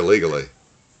like illegally.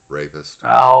 Rapist.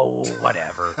 Oh,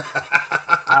 whatever.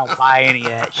 I don't buy any of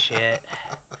that shit.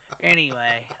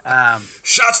 Anyway,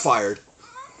 shots fired.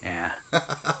 Yeah.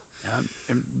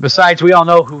 And besides, we all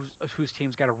know whose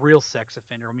team's got a real sex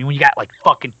offender. I mean, when you got like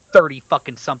fucking 30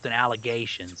 fucking something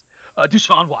allegations.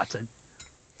 Deshaun Watson.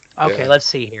 Okay, let's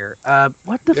see here.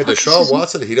 What the fuck? Yeah, Deshaun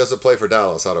Watson, he doesn't play for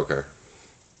Dallas. I don't care.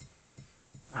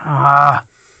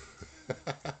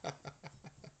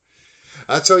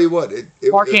 I tell you what.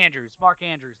 Mark Andrews.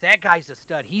 That guy's a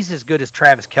stud. He's as good as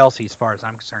Travis Kelce as far as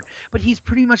I'm concerned. But he's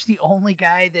pretty much the only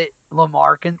guy that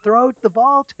Lamar can throw the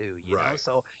ball to, you know?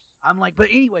 So I'm like, but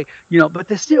anyway, but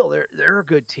they're a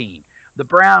good team. The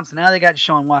Browns, now they got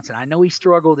Deshaun Watson. I know he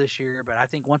struggled this year, but I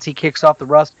think once he kicks off the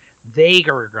rust, they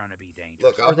are going to be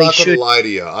dangerous. Look, I'm not going to lie to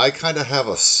you. I kind of have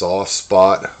a soft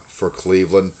spot for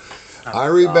Cleveland. I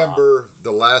remember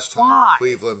the last time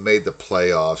Cleveland made the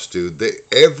playoffs, dude.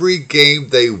 Every game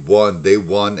they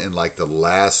won in like the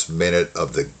last minute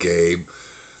of the game.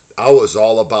 I was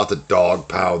all about the dog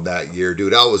pound that year,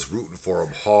 dude. I was rooting for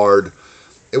them hard.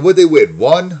 And would they win?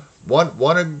 Were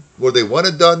they one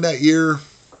and done that year?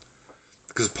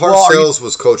 Because Parcells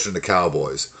was coaching the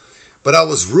Cowboys. But I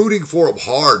was rooting for them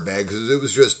hard, man, because it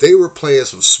was just, they were playing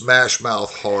some smash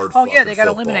mouth hard Oh, yeah, they got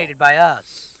eliminated by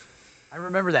us. I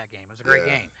remember that game. It was a great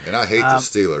game. And I hate the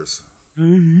Steelers.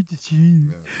 I hate the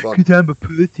team because I'm a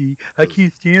pussy. I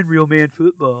can't stand real man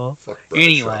football.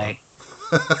 Anyway,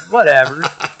 whatever.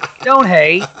 Don't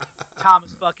hate.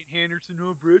 Thomas fucking Henderson.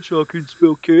 Oh, Bradshaw couldn't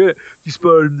spell cat. You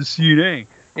spotted him in the CNN.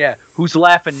 Yeah. Who's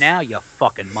laughing now, you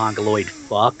fucking mongoloid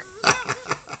fuck?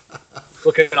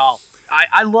 Look at it all.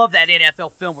 I love that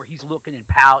NFL film where he's looking and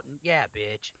pouting. Yeah,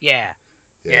 bitch. Yeah.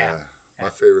 My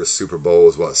favorite Super Bowl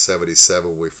was, 77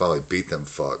 when we finally beat them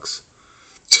fucks.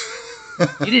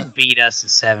 You didn't beat us in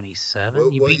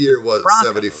 77. What year was it?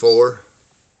 74?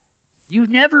 You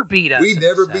never beat us. We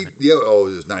never beat... Yeah, it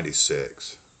was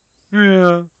 96.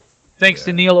 Yeah. Thanks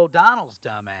to Neil O'Donnell's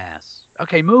dumbass.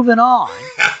 Okay, moving on.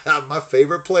 My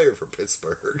favorite player for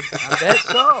Pittsburgh. I bet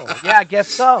so. Yeah, I guess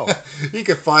so. He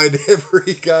could find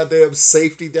every goddamn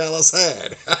safety Dallas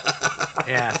had.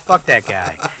 Yeah, fuck that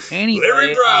guy. Anyway,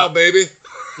 Larry Brown, baby.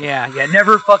 Yeah,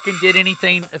 never fucking did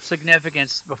anything of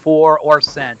significance before or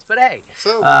since. But hey.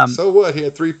 So what? He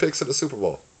had 3 picks in the Super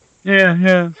Bowl.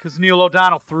 Yeah, because Neil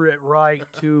O'Donnell threw it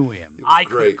right to him. I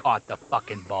could have caught the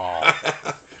fucking ball.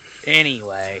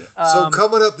 Anyway. So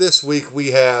coming up this week,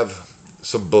 we have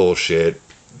some bullshit.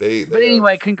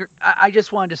 Anyway, I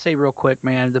just wanted to say real quick,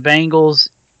 man, the Bengals,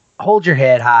 hold your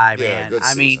head high, man.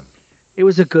 I mean, it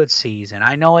was a good season.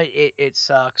 I know it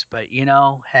sucks, but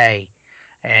hey,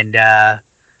 and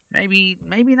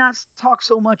maybe not talk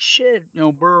so much shit.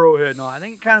 Burrowhead. No, I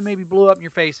think it kind of maybe blew up in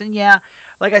your face. And yeah,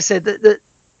 like I said,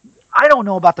 I don't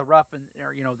know about the rough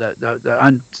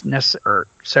the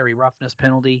unnecessary roughness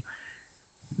penalty.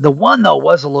 The one, though,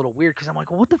 was a little weird because I'm like,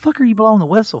 well, what the fuck are you blowing the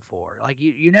whistle for? Like,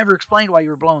 you never explained why you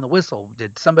were blowing the whistle.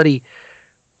 Did somebody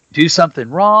do something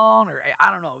wrong? Or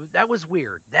I don't know. That was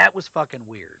weird. That was fucking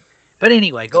weird. But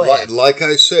anyway, go ahead. Like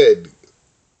I said,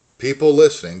 people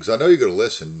listening, because I know you're going to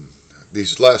listen,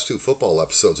 these last 2 football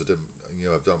episodes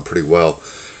have done pretty well.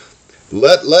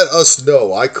 Let us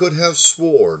know. I could have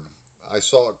sworn I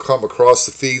saw it come across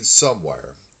the feed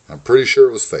somewhere. I'm pretty sure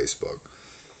it was Facebook.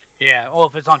 Yeah, well,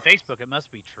 if it's on Facebook, it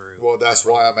must be true. Well, that's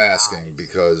why I'm asking,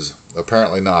 because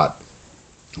apparently not.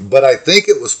 But I think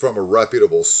it was from a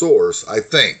reputable source, I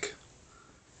think.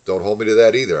 Don't hold me to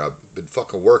that either. I've been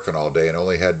fucking working all day and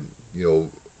only had,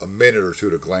 a minute or two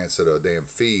to glance at a damn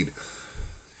feed.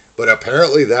 But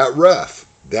apparently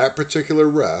that particular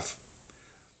ref,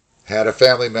 had a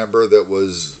family member that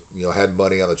was, had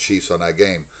money on the Chiefs on that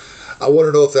game. I want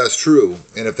to know if that's true,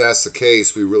 and if that's the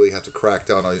case, we really have to crack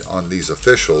down on these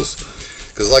officials.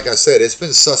 Because like I said, it's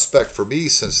been suspect for me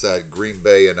since that Green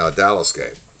Bay and Dallas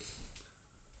game.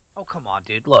 Oh, come on,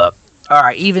 dude. Look. All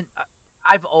right,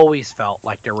 I've always felt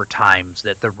like there were times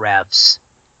that the refs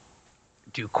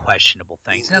do questionable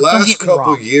things. The last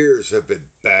couple years have been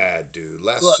bad, dude.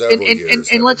 Several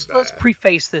years. And let's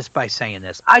preface this by saying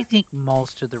this. I think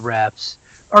most of the refs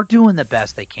are doing the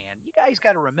best they can. You guys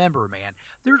got to remember, man,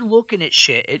 they're looking at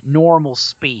shit at normal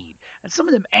speed. And some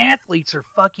of them athletes are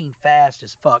fucking fast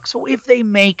as fuck. So if they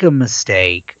make a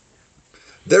mistake,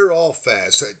 they're all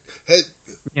fast.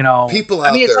 People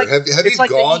out there, have you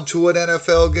gone to an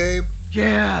NFL game?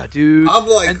 Yeah, dude. I'm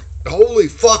like, holy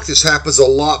fuck, this happens a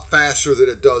lot faster than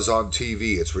it does on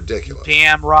TV. It's ridiculous.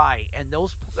 Damn right. And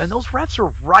those refs are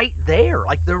right there.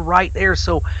 Like, they're right there.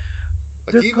 So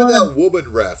like, even that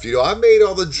woman ref, I made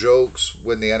all the jokes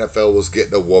when the NFL was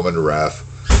getting a woman ref.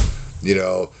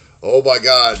 Oh my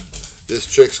God,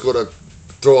 this chick's going to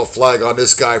throw a flag on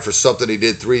this guy for something he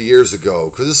did 3 years ago.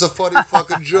 Because it's a funny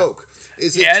fucking joke.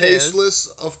 Is it tasteless?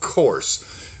 Of course.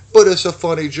 But it's a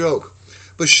funny joke.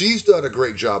 But she's done a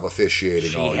great job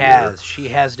officiating all year. She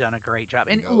has done a great job.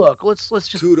 And look, let's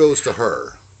just... Kudos to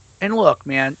her. And look,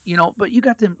 man, but you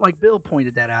got them, like Bill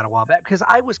pointed that out a while back, because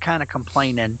I was kind of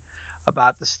complaining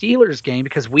about the Steelers game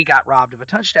because we got robbed of a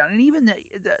touchdown. And even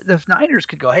the Niners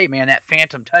could go, hey, man, that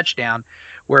phantom touchdown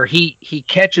where he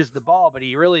catches the ball, but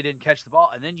he really didn't catch the ball.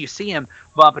 And then you see him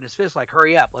bumping his fist like,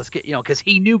 hurry up, let's get, because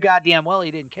he knew goddamn well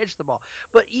he didn't catch the ball.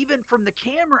 But even from the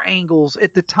camera angles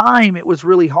at the time, it was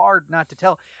really hard not to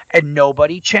tell. And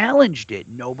nobody challenged it.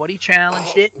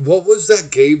 What was that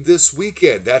game this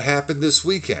weekend? That happened this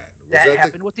weekend. That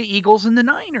happened with the Eagles and the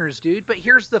Niners, dude. But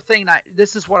here's the thing.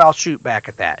 This is what I'll shoot back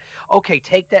at that. Okay,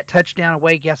 take that touchdown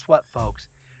away. Guess what, folks?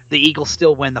 The Eagles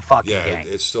still win the fucking game.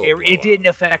 It didn't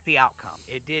affect the outcome.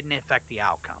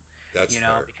 That's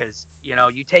fair. Because,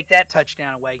 you take that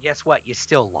touchdown away, guess what? You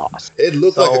still lost. It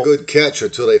looked like a good catch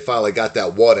until they finally got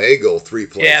that one angle 3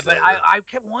 plays later. But I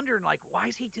kept wondering, like, why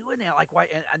is he doing that? Like, why?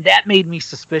 And that made me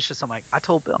suspicious. I'm like, I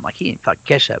told Bill, he didn't fucking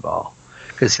catch that ball.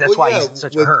 Because that's why he's in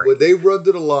such a hurry. When they run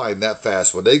to the line that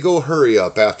fast, when they go hurry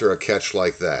up after a catch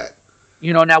like that.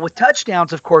 Now with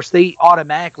touchdowns, of course, they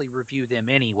automatically review them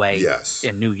anyway. Yes.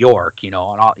 In New York, and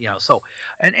all, so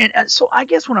so I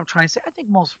guess what I'm trying to say, I think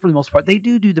for the most part, they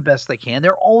do the best they can.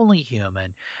 They're only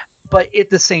human, but at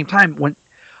the same time,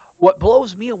 what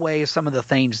blows me away is some of the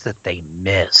things that they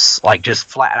miss, like just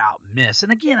flat out miss.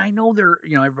 And again, I know they're,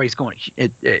 everybody's going,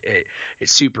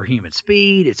 it's superhuman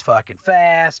speed, it's fucking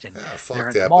fast, and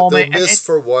fuck that. But they'll miss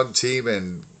for one team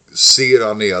and see it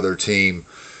on the other team.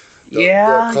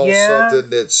 They'll call something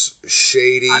that's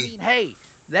shady. I mean, hey,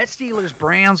 that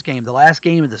Steelers-Browns game, the last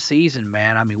game of the season,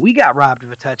 man, I mean, we got robbed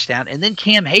of a touchdown, and then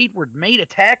Cam Hayward made a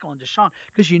tackle on Deshaun,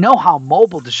 because you know how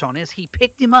mobile Deshaun is. He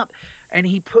picked him up, and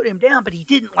he put him down, but he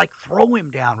didn't, throw him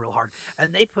down real hard.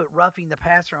 And they put roughing the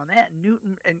passer on that, and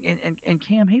Newton and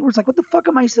Cam Hayward's like, what the fuck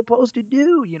am I supposed to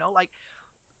do?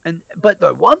 But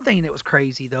the one thing that was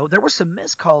crazy, though, there were some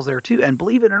missed calls there, too. And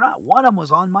believe it or not, one of them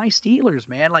was on my Steelers,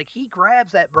 man. Like, he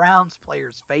grabs that Browns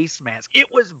player's face mask.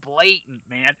 It was blatant,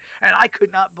 man. And I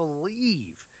could not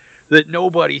believe that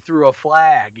nobody threw a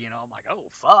flag. I'm like, oh,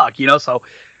 fuck. So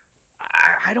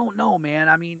I don't know, man.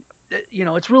 I mean,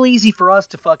 it's really easy for us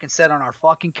to fucking sit on our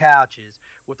fucking couches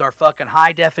with our fucking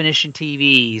high-definition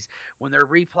TVs when they're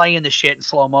replaying the shit in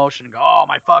slow motion and go, oh,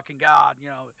 my fucking God,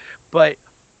 But...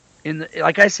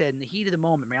 like I said, in the heat of the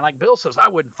moment, man, like Bill says, I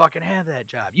wouldn't fucking have that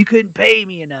job. You couldn't pay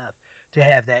me enough to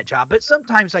have that job. But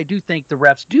sometimes I do think the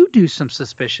refs do some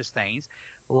suspicious things,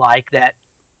 like that.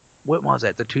 What was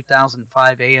that? The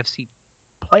 2005 AFC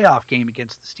playoff game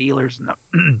against the Steelers and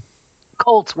the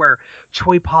Colts, where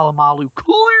Troy Polamalu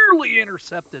clearly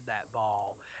intercepted that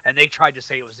ball, and they tried to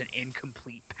say it was an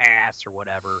incomplete pass or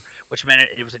whatever, which meant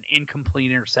it was an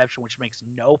incomplete interception, which makes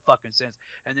no fucking sense.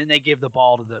 And then they give the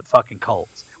ball to the fucking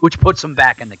Colts, which puts them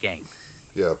back in the game.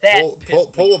 Yeah,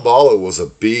 Polamalu was a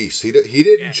beast. He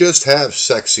didn't just have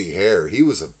sexy hair; he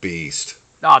was a beast.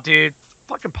 No, dude.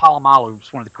 Fucking Polamalu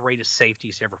was one of the greatest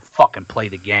safeties to ever fucking play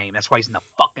the game. That's why he's in the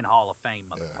fucking Hall of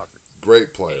Fame, motherfucker. Yeah,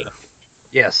 great player.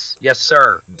 Yes,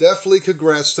 sir. Definitely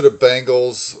congrats to the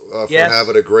Bengals for Yes.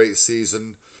 having a great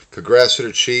season. Congrats to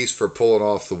the Chiefs for pulling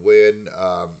off the win.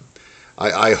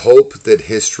 I hope that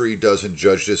history doesn't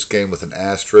judge this game with an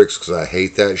asterisk because I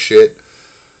hate that shit.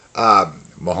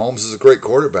 Mahomes is a great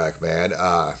quarterback, man.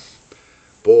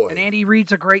 Boy. And Andy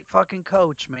Reid's a great fucking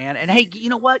coach, man. And hey, you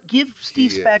know what? Give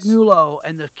Steve He is. Spagnuolo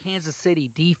and the Kansas City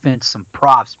defense some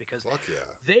props because Fuck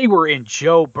yeah. they were in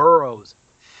Joe Burrow's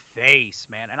face,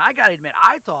 man. And I got to admit,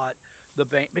 I thought the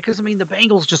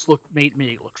Bengals just made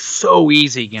it look so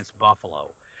easy against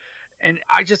Buffalo. And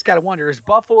I just got to wonder, is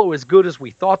Buffalo as good as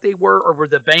we thought they were, or were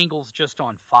the Bengals just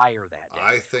on fire that day?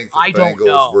 I think the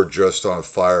Bengals were just on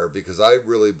fire because I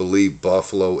really believe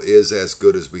Buffalo is as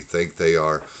good as we think they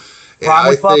are.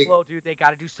 Problem with Buffalo, dude, they got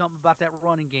to do something about that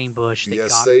running game, Bush.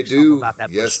 Yes, they do.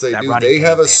 Yes, they do. They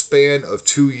have a span of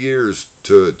 2 years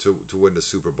to win the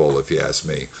Super Bowl, if you ask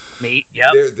me.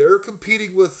 Yep. They're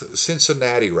competing with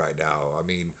Cincinnati right now. I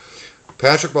mean,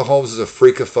 Patrick Mahomes is a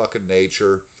freak of fucking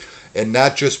nature, and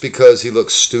not just because he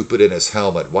looks stupid in his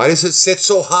helmet. Why does it sit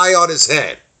so high on his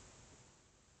head?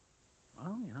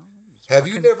 Well, have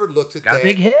you never looked at that? Got a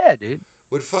big head, dude.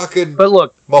 But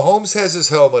look, Mahomes has his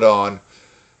helmet on.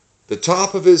 The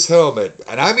top of his helmet,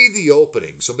 and I mean the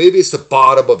opening, so maybe it's the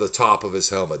bottom of the top of his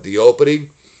helmet. The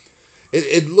opening,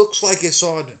 it looks like it's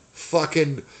on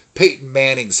fucking Peyton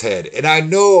Manning's head. And I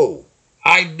know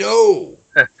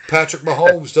Patrick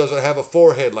Mahomes doesn't have a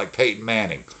forehead like Peyton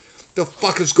Manning. The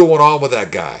fuck is going on with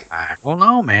that guy? I don't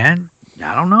know, man.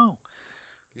 I don't know.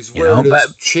 He's wearing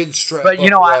his chin strap but,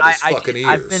 around his fucking ears.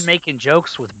 I've been making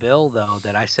jokes with Bill, though,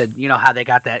 that I said, you know how they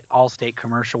got that Allstate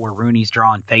commercial where Rooney's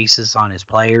drawing faces on his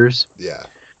players? Yeah.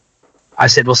 I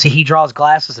said, well, see, he draws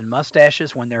glasses and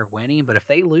mustaches when they're winning, but if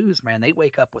they lose, man, they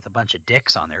wake up with a bunch of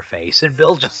dicks on their face. And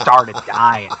Bill just started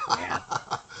dying, man.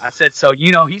 I said, so,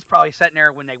 he's probably sitting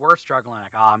there when they were struggling,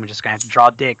 like, I'm just going to have to draw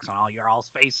dicks on all y'all's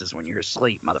faces when you're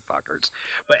asleep, motherfuckers.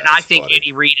 But I think funny.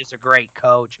 Andy Reid is a great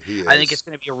coach. I think it's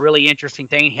going to be a really interesting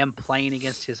thing, him playing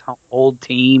against his old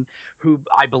team, who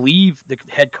I believe the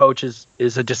head coach is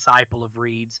a disciple of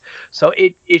Reid's. So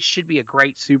it should be a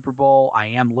great Super Bowl. I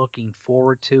am looking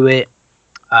forward to it.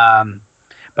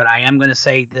 But I am going to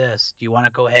say this. Do you want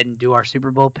to go ahead and do our Super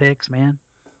Bowl picks, man?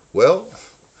 Well,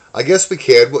 I guess we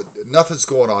can. Nothing's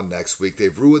going on next week.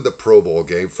 They've ruined the Pro Bowl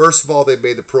game. First of all, they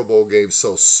made the Pro Bowl game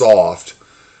so soft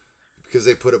because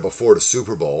they put it before the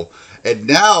Super Bowl. And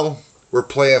now we're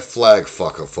playing flag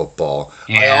fucking football.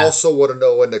 Yeah. I also want to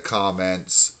know in the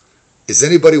comments, is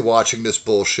anybody watching this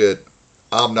bullshit?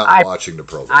 I'm not watching the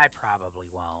Pro Bowl. I probably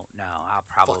won't. No, I'll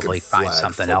probably find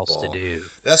something else to do.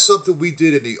 That's something we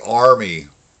did in the Army.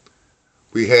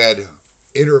 We had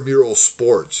intramural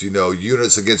sports,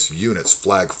 units against units,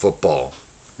 flag football.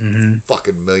 Mm-hmm.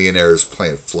 Fucking millionaires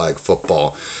playing flag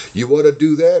football. You want to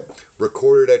do that?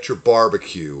 Record it at your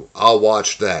barbecue. I'll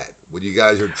watch that. When you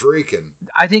guys are drinking,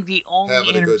 I think the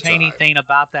only entertaining thing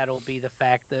about that will be the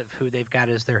fact that who they've got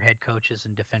as their head coaches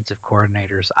and defensive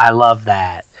coordinators. I love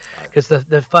that. Because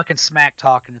the fucking smack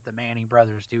talking that the Manning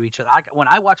brothers do each other. When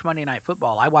I watch Monday Night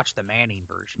Football, I watch the Manning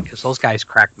version because those guys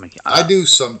crack me up. I do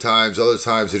sometimes. Other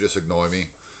times they just annoy me.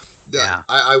 Yeah.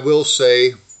 I will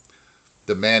say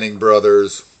the Manning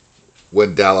brothers,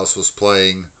 when Dallas was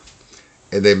playing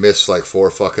and they missed like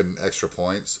 4 fucking extra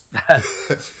points,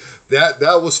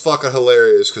 that was fucking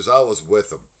hilarious because I was with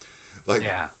them. Like,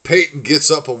 Peyton gets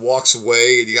up and walks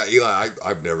away, and you got Eli.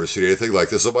 I've never seen anything like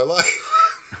this in my life.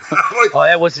 Like,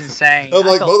 that was insane. I'm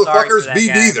like, motherfuckers, me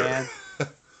neither.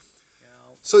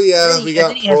 So we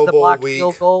got Pro Bowl week.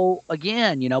 Field goal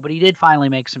again, but he did finally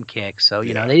make some kicks. So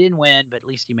they didn't win, but at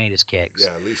least he made his kicks.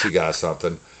 Yeah, at least he got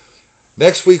something.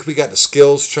 Next week we got the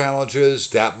skills challenges.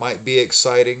 That might be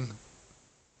exciting.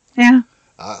 Yeah.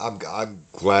 I'm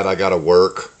glad I got to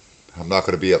work. I'm not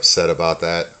going to be upset about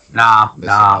that. No.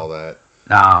 All that.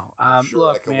 No. I'm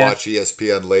sure I can watch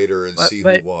ESPN later and see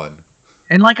who won.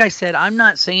 And like I said, I'm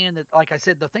not saying that. Like I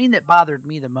said, the thing that bothered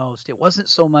me the most, it wasn't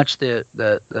so much the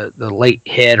late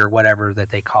hit or whatever that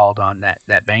they called on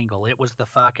that Bengal. It was the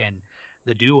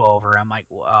do-over. I'm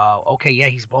like, okay, yeah,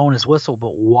 he's blowing his whistle,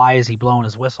 but why is he blowing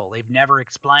his whistle? They've never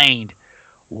explained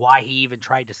why he even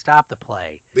tried to stop the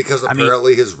play. Because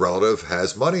apparently his relative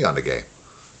has money on the game.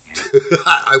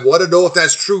 I want to know if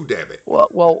that's true, damn it.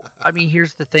 Well,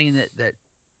 here's the thing that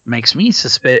makes me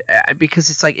suspicious, because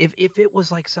it's like if it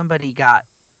was like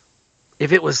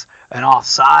if it was an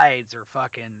offsides or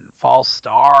fucking false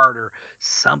start or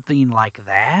something like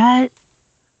that,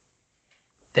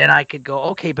 then I could go,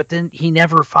 okay, but then he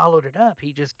never followed it up.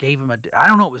 He just gave him I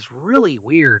don't know, it was really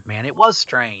weird, man. It was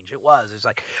strange. It was. It's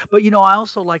like, but I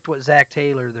also liked what Zach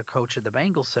Taylor, the coach of the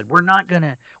Bengals, said.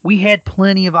 We had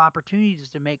plenty of opportunities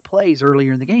to make plays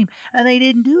earlier in the game, and they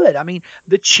didn't do it. I mean,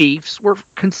 the Chiefs were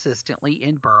consistently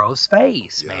in Burrow's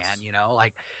face, man.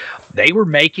 Like they were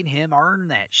making him earn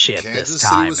that shit this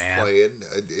time, Kansas City was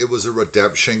playing. It was a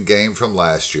redemption game from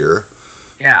last year.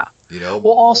 Yeah.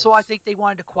 Well, also, I think they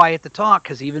wanted to quiet the talk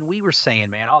because even we were saying,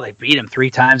 man, they beat them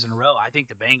 3 times in a row. I think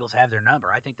the Bengals have their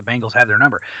number.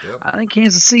 Yep. I think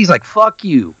Kansas City's like, fuck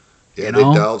you. Yeah, they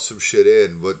dialed some shit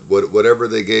in. Whatever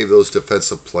they gave those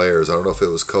defensive players, I don't know if it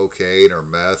was cocaine or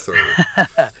meth or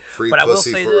free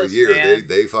pussy for a year. Man,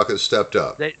 they fucking stepped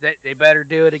up. They better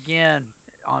do it again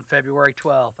on February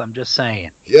 12th. I'm just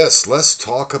saying. Yes, let's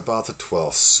talk about the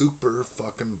 12th. Super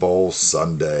fucking Bowl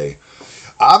Sunday.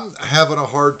 I'm having a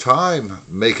hard time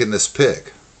making this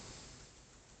pick.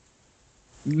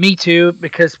 Me too,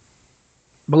 because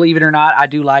believe it or not, I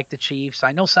do like the Chiefs.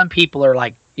 I know some people are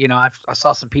like, I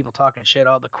saw some people talking shit,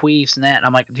 all the Queefs and that, and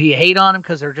I'm like, do you hate on them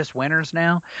because they're just winners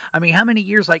now? I mean, how many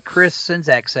years, like Chris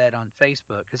Sinzak said on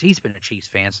Facebook, because he's been a Chiefs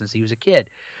fan since he was a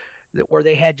kid, where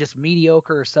they had just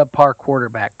mediocre or subpar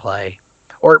quarterback play.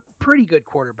 Or pretty good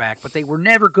quarterback, but they were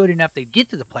never good enough. They'd get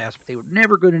to the playoffs, but they were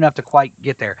never good enough to quite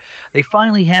get there. They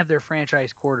finally have their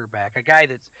franchise quarterback, a guy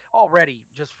that's already,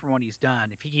 just from what he's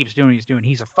done, if he keeps doing what he's doing,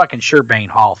 he's a fucking sure-bane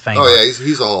Hall of Famer. Oh, yeah,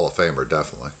 he's a Hall of Famer,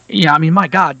 definitely. Yeah, I mean, my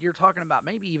God, you're talking about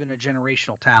maybe even a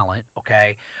generational talent,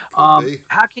 okay?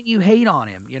 How can you hate on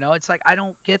him? It's like, I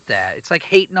don't get that. It's like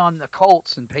hating on the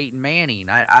Colts and Peyton Manning.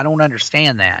 I don't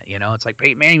understand that, It's like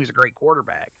Peyton Manning was a great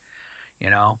quarterback.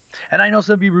 And I know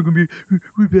some people are going to be,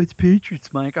 we're about the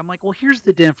Patriots, Mike. I'm like, well, here's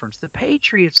the difference. The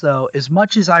Patriots, though, as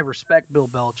much as I respect Bill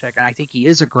Belichick, and I think he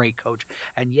is a great coach,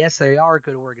 and yes, they are a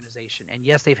good organization, and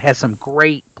yes, they've had some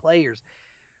great players,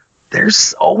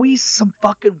 there's always some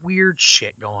fucking weird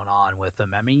shit going on with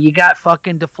them. I mean, you got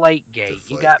fucking Deflategate,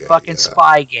 you got fucking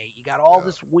Spygate, you got all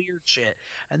this weird shit.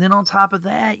 And then on top of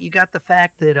that, you got the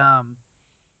fact that,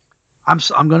 I'm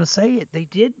going to say it. They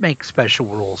did make special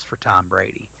rules for Tom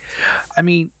Brady. I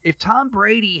mean, if Tom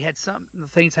Brady had the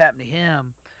things happen to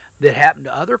him that happened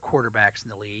to other quarterbacks in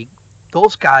the league,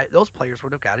 those players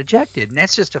would have got ejected, and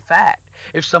that's just a fact.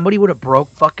 If somebody would have broke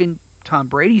fucking Tom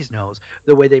Brady's nose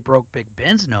the way they broke Big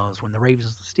Ben's nose when the Ravens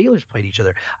and the Steelers played each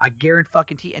other, I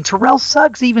guarantee. And Terrell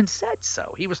Suggs even said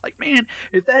so. He was like, man,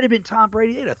 if that had been Tom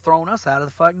Brady, they'd have thrown us out of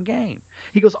the fucking game.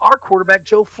 He goes, our quarterback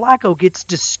Joe Flacco gets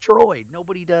destroyed.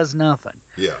 Nobody does nothing.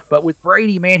 Yeah. But with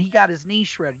Brady, man, he got his knee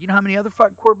shredded. You know how many other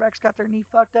fucking quarterbacks got their knee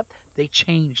fucked up? They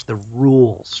changed the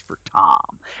rules for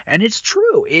Tom. And it's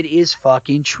true. It is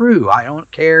fucking true. I don't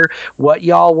care what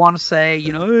y'all want to say,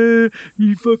 you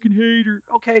fucking hater.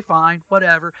 Okay, fine,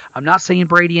 whatever. I'm not saying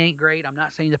Brady ain't great. I'm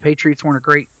not saying the Patriots weren't a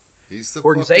great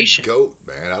organization. He's the GOAT,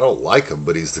 man. I don't like him,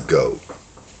 but he's the GOAT.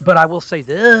 But I will say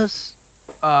this,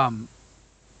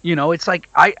 it's like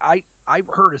I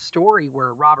heard a story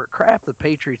where Robert Kraft, the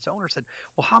Patriots owner, said,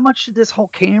 well, how much did this whole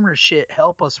camera shit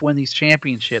help us win these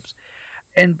championships?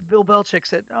 And Bill Belichick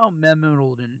said,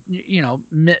 minimally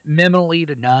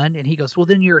to none. And he goes, well,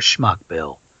 then you're a schmuck,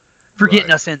 Bill, for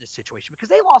getting us in this situation, because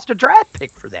they lost a draft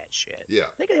pick for that shit. Yeah.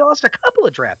 I think they lost a couple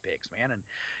of draft picks, man. And,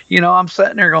 I'm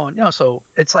sitting there going, so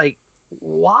it's like,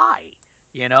 why?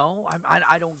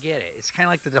 I don't get it. It's kind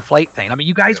of like the deflate thing. I mean,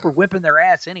 you guys were whipping their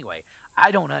ass anyway.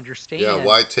 I don't understand. Yeah,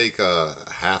 why take a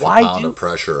half a pound of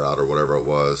pressure out or whatever it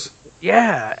was?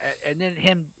 Yeah, and then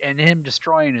him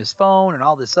destroying his phone and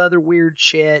all this other weird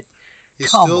shit. He's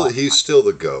still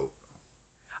the GOAT.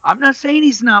 I'm not saying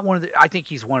he's not one of the. I think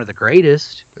he's one of the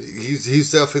greatest.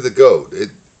 He's definitely the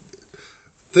GOAT.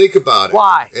 Think about it.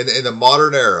 Why? In the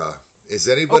modern era, is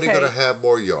anybody going to have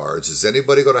more yards? Is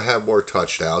anybody going to have more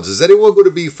touchdowns? Is anyone going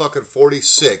to be fucking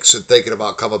 46 and thinking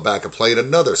about coming back and playing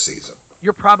another season?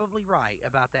 You're probably right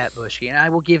about that, Bushy, and I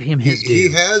will give him his due.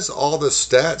 He has all the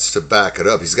stats to back it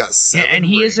up. He's got 7 and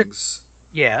he rings.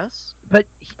 Yes, but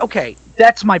okay,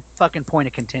 that's my fucking point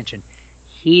of contention.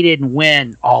 He didn't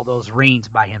win all those rings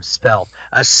by himself,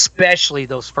 especially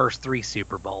those first 3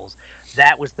 Super Bowls.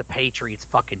 That was the Patriots'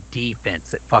 fucking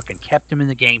defense that fucking kept him in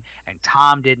the game, and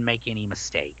Tom didn't make any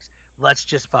mistakes. Let's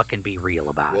just fucking be real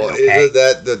about it, okay? Isn't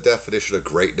that the definition of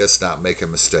greatness, not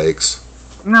making mistakes?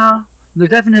 No. The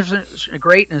definition of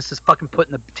greatness is fucking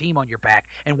putting the team on your back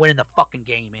and winning the fucking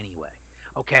game anyway.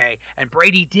 Okay? And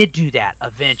Brady did do that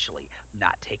eventually.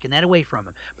 Not taking that away from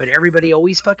him. But everybody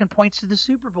always fucking points to the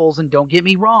Super Bowls, and don't get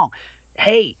me wrong.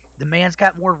 Hey, the man's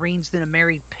got more rings than a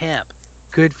married pimp.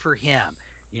 Good for him.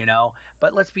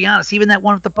 But let's be honest, even that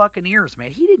one with the Buccaneers,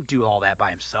 man, he didn't do all that by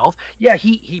himself. Yeah,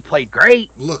 he played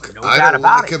great. Look, no I doubt don't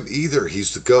about like it. him either.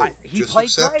 He's the GOAT. He Just played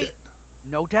accept great. it.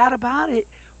 No doubt about it.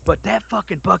 But that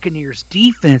fucking Buccaneers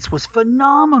defense was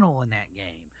phenomenal in that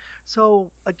game.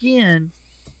 So, again,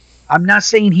 I'm not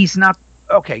saying he's not,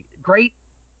 okay, great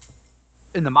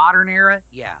in the modern era,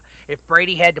 yeah. If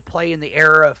Brady had to play in the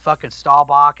era of fucking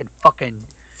Staubach and fucking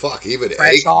Even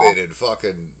Fretzall, Aikman and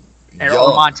fucking or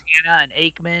Young. Montana and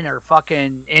Aikman or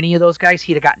fucking any of those guys,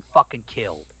 he'd have gotten fucking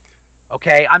killed.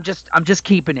 Okay, I'm just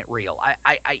keeping it real.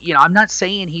 I'm not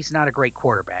saying he's not a great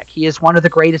quarterback. He is one of the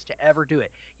greatest to ever do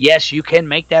it. Yes, you can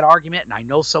make that argument, and I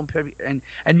know some people, and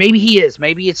maybe he is.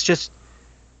 Maybe it's just,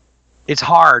 it's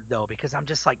hard though, because I'm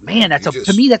just like, man,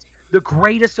 to me that's the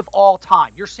greatest of all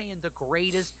time. You're saying the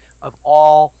greatest of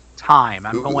all time.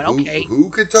 I'm going, okay. Who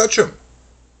could touch him?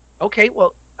 Okay,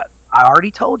 well, I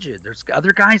already told you. There's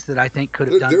other guys that I think could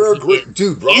have done. They're a great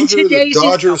dude. Roger the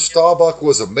Dodgers Staubach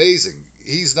was amazing.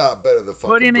 He's not better than fucking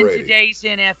Put him Brady. in today's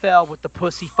NFL with the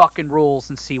pussy fucking rules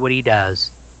and see what he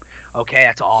does. Okay,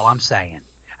 that's all I'm saying.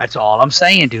 That's all I'm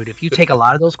saying, dude. If you take a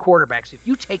lot of those quarterbacks, if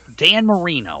you take Dan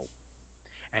Marino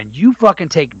and you fucking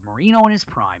take Marino in his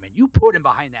prime and you put him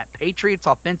behind that Patriots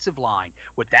offensive line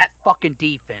with that fucking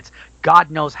defense,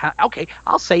 God knows how. Okay,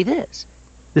 I'll say this.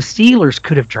 The Steelers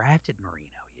could have drafted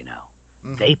Marino,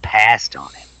 Mm-hmm. They passed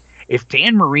on him. If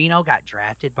Dan Marino got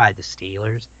drafted by the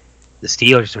Steelers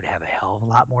would have a hell of a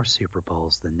lot more Super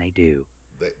Bowls than they do.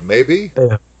 Maybe.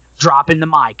 Dropping the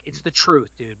mic. It's the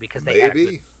truth, dude, because they had a good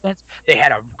defense. They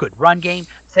had a good run game.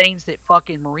 Things that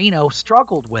fucking Marino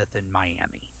struggled with in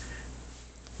Miami.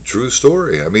 True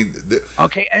story. I mean,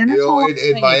 okay, and that's all I'm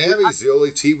saying. Miami's the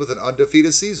only team with an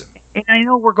undefeated season. And I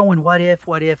know we're going, what if?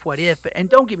 And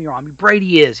don't get me wrong. I mean,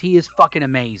 Brady he is fucking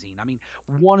amazing. I mean,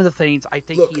 one of the things I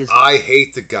think he is. I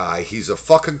hate the guy. He's a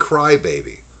fucking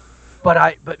crybaby.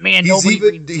 But man,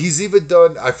 he's even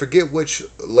done. I forget which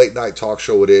late night talk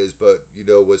show it is, but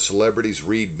when celebrities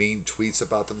read mean tweets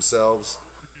about themselves,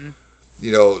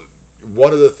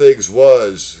 one of the things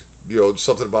was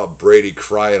something about Brady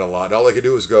crying a lot. And all I could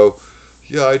do was go,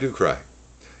 "Yeah, I do cry."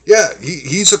 Yeah,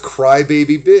 he's a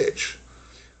crybaby bitch.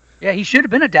 Yeah, he should have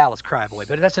been a Dallas Cryboy,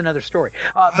 but that's another story.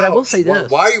 But I will say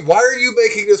this. Why are you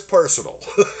making this personal?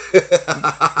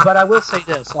 But I will say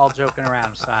this, all joking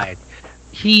around aside.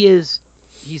 He's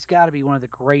got to be one of the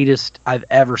greatest I've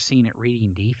ever seen at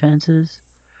reading defenses.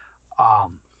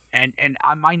 And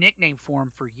my nickname for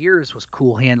him for years was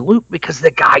Cool Hand Luke because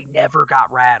the guy never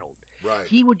got rattled. Right.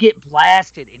 He would get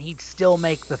blasted and he'd still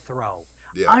make the throw.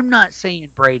 Yeah. I'm not saying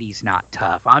Brady's not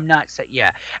tough. I'm not saying,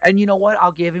 yeah. And you know what?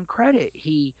 I'll give him credit.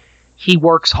 He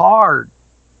works hard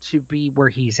to be where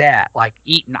he's at, like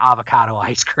eating avocado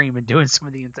ice cream and doing some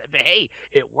of the inside. But hey,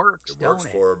 it works. It works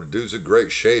for him. The dude's in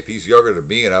great shape. He's younger than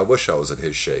me, and I wish I was in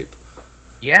his shape.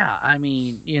 Yeah, I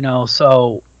mean,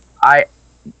 so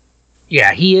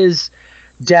he is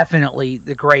definitely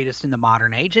the greatest in the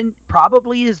modern age, and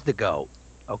probably is the GOAT.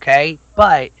 Okay,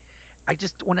 but I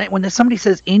just when somebody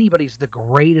says anybody's the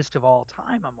greatest of all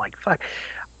time, I'm like, fuck.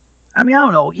 I mean, I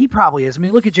don't know. He probably is. I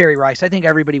mean, look at Jerry Rice. I think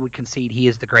everybody would concede he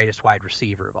is the greatest wide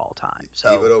receiver of all time.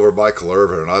 So even over Michael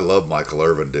Irvin, and I love Michael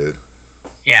Irvin, dude.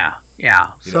 Yeah.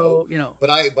 But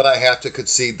I have to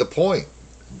concede the point.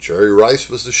 Jerry Rice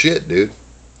was the shit, dude.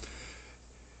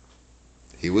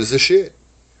 He was the shit.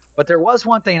 But there was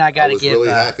one thing I got to give. I was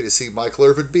really happy to see Michael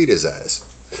Irvin beat his ass.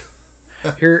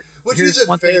 Which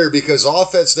isn't fair because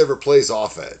offense never plays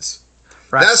offense.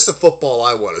 Right. That's the football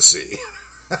I want to see.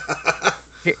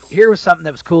 Here was something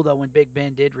that was cool, though, when Big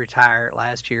Ben did retire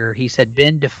last year. He said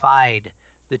Ben defied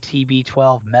the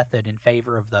TB12 method in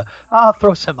favor of the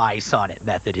throw some ice on it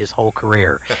method his whole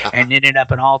career and ended up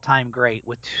an all-time great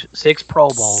with 6 Pro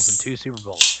Bowls and 2 Super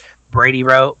Bowls. Brady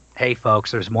wrote, hey,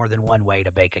 folks, there's more than one way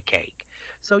to bake a cake.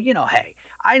 So, hey,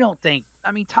 I don't think –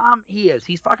 I mean, Tom,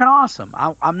 he's fucking awesome.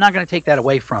 I'm not going to take that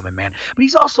away from him, man. But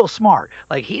he's also smart.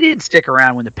 Like, he didn't stick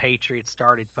around when the Patriots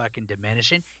started fucking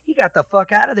diminishing. He got the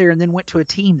fuck out of there and then went to a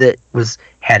team that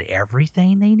had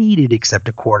everything they needed except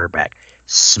a quarterback.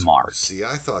 Smart. See,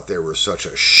 I thought they were such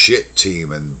a shit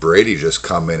team, and Brady just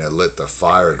come in and lit the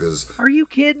fire because. Are you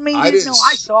kidding me? I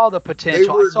saw the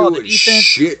potential. I saw the defense,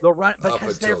 shit the run, up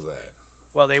until that.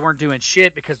 Well, they weren't doing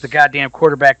shit because the goddamn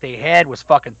quarterback they had was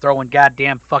fucking throwing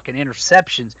goddamn fucking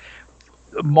interceptions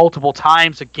multiple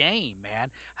times a game,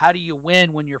 man. How do you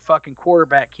win when your fucking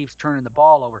quarterback keeps turning the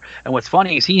ball over? And what's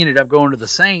funny is he ended up going to the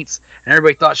Saints, and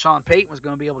everybody thought Sean Payton was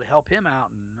going to be able to help him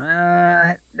out, and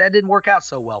that didn't work out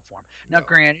so well for him. Now,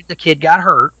 granted, the kid got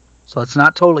hurt, so it's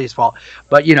not totally his fault.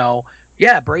 But,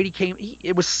 Yeah, Brady came.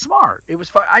 It was smart. It was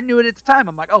fun. I knew it at the time.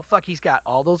 I'm like, oh fuck, he's got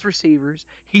all those receivers.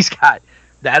 He's got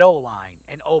that O line,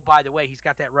 and oh by the way, he's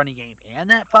got that running game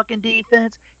and that fucking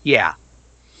defense. Yeah.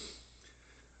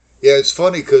 Yeah, it's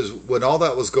funny because when all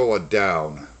that was going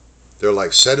down, they're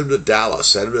like, send him to Dallas,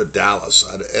 send him to Dallas.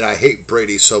 And I hate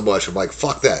Brady so much. I'm like,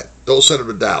 fuck that. Don't send him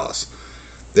to Dallas.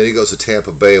 Then he goes to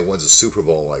Tampa Bay and wins the Super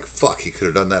Bowl. Like, fuck, he could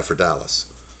have done that for Dallas.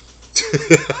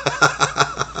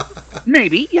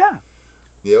 Maybe, yeah.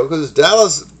 You know, because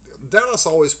Dallas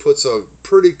always puts a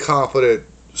pretty competent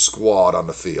squad on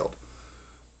the field.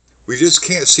 We just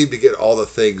can't seem to get all the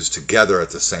things together at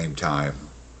the same time.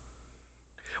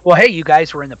 Well, hey, you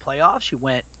guys were in the playoffs. You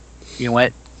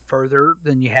went further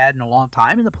than you had in a long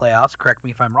time in the playoffs. Correct me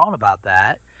if I'm wrong about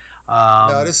that.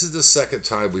 No, this is the second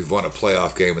time we've won a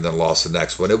playoff game and then lost the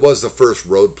next one. It was the first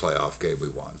road playoff game we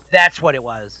won. That's what it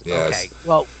was. Yes. Okay.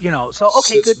 Well, so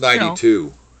okay, Since good.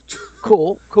 92.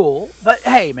 Cool. But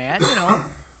hey, man,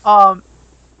 I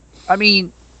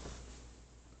mean,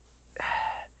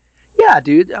 yeah,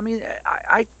 dude. I mean,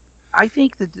 I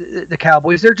think that the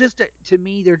Cowboys, they're just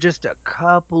a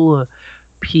couple of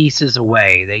pieces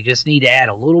away. They just need to add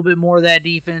a little bit more of that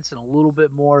defense and a little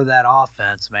bit more of that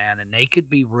offense, man, and they could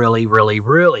be really, really,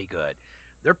 really good.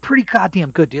 They're pretty goddamn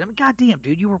good, dude. I mean, goddamn,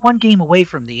 dude, you were one game away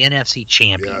from the NFC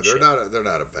Championship. Yeah, they're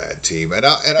not a bad team, and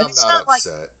I'm not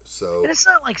upset. And it's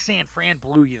not like San Fran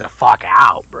blew you the fuck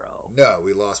out, bro. No,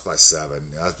 we lost by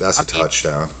 7. That's a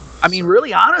touchdown. I mean,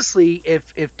 really, honestly,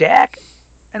 if Dak,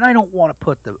 and I don't want to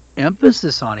put the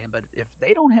emphasis on him, but if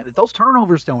those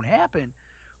turnovers don't happen,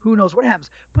 who knows what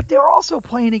happens. But they're also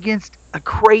playing against a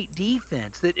great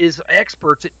defense that is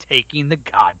experts at taking the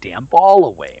goddamn ball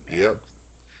away, man. Yep.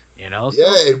 So,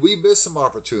 and we missed some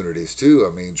opportunities too.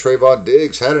 I mean, Trayvon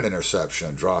Diggs had an interception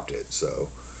and dropped it.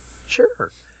 So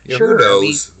sure. Who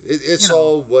knows? I mean, it's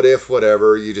all what if,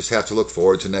 whatever. You just have to look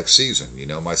forward to next season.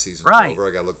 My season's over.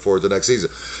 I got to look forward to next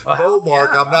season. Well, Mark,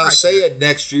 I'm not saying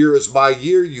next year is my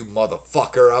year, you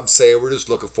motherfucker. I'm saying we're just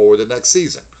looking forward to next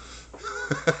season.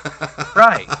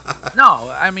 Right. No,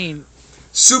 I mean,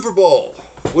 Super Bowl.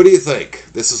 What do you think?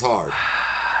 This is hard.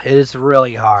 It is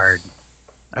really hard.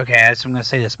 Okay, so I'm going to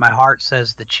say this. My heart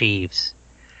says the Chiefs,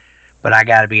 but I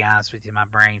got to be honest with you. My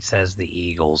brain says the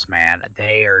Eagles, man.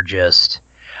 They are just,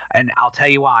 and I'll tell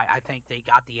you why. I think they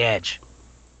got the edge.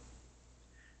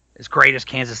 As great as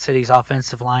Kansas City's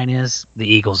offensive line is, the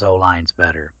Eagles' O-line's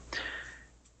better.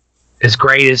 As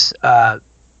great as,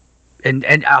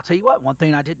 and I'll tell you what, one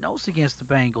thing I did notice against the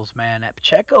Bengals, man, that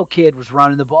Pacheco kid was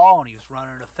running the ball, and he was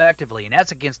running it effectively, and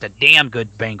that's against a damn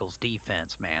good Bengals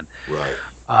defense, man. Right.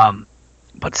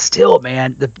 But still,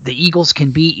 man, the Eagles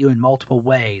can beat you in multiple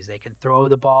ways. They can throw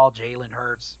the ball. Jalen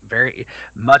Hurts, very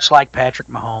much like Patrick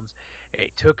Mahomes.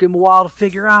 It took him a while to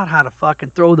figure out how to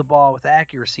fucking throw the ball with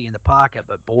accuracy in the pocket.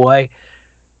 But boy,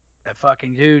 that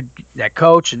fucking dude, that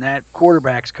coach and that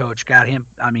quarterback's coach got him.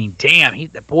 I mean, damn,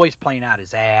 the boy's playing out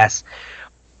his ass.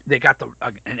 They got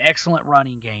an excellent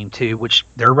running game too, which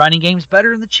their running game's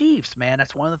better than the Chiefs, man.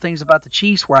 That's one of the things about the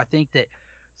Chiefs where I think that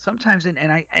sometimes, and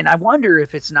I wonder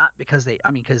if it's not because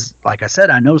because like I said,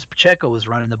 I noticed Pacheco was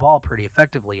running the ball pretty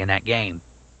effectively in that game.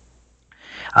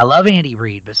 I love Andy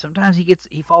Reid, but sometimes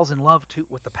he falls in love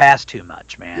with the pass too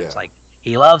much, man. Yeah. It's like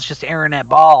he loves just airing that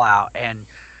ball out, and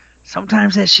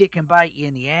sometimes that shit can bite you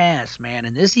in the ass, man.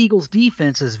 And this Eagles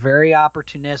defense is very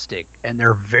opportunistic, and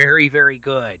they're very, very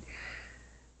good.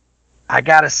 I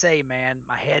gotta say, man,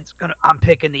 I'm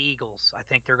picking the Eagles. I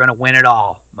think they're gonna win it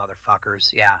all,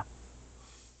 motherfuckers. Yeah.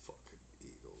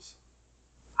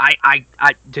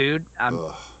 Dude,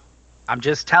 I'm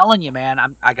just telling you,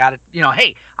 man. I got it.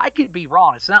 Hey, I could be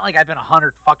wrong. It's not like I've been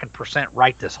 100%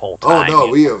 right this whole time. Oh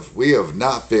no, we have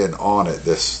not been on it.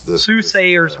 This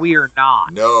soothsayers, we are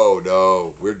not.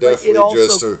 No, we're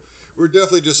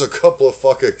definitely just a couple of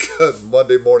fucking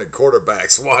Monday morning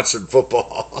quarterbacks watching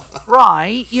football.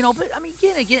 Right, but I mean,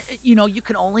 again, you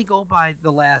can only go by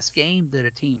the last game that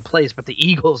a team plays, but the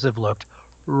Eagles have looked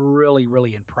really,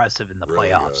 really impressive in the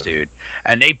playoffs, dude.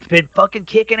 And they've been fucking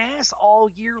kicking ass all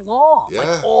year long. Yeah.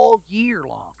 Like all year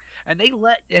long. And they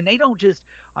don't just,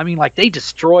 they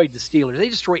destroyed the Steelers. They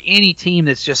destroy any team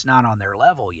that's just not on their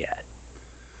level yet.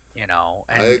 I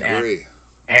agree.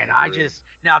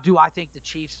 Now, do I think the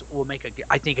Chiefs will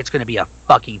I think it's going to be a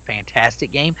fucking fantastic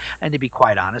game. And to be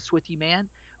quite honest with you, man,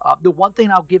 the one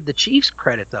thing I'll give the Chiefs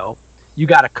credit, though, you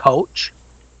got a coach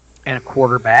and a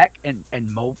quarterback and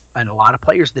a lot of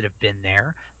players that have been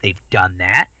there. They've done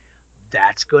that.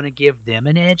 That's going to give them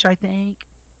an edge, I think.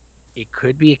 It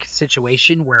could be a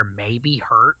situation where maybe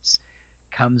Hurts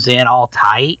comes in all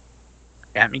tight.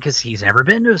 Because he's never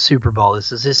been to a Super Bowl.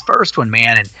 This is his first one,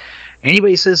 man.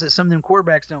 Anybody says that some of them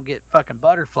quarterbacks don't get fucking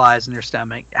butterflies in their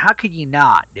stomach, how could you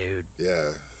not, dude?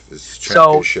 Yeah. It's a So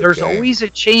championship there's game. always a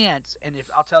chance, and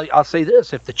if I'll say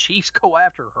this: if the Chiefs go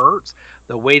after Hurts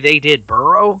the way they did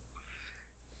Burrow,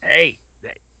 hey,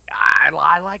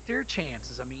 I like their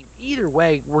chances. I mean, either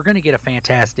way, we're going to get a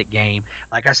fantastic game.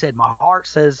 Like I said, my heart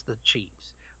says the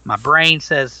Chiefs, my brain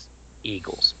says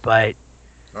Eagles, but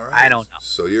All right. I don't know.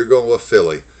 So you're going with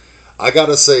Philly. I got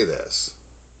to say this.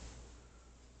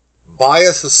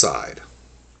 Bias aside,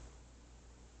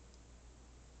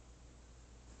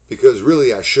 because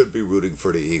really I should be rooting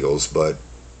for the Eagles, but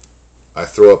I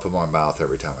throw up in my mouth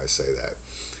every time I say that.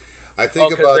 I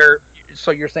think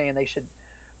So you're saying they should,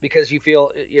 because you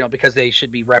feel, because they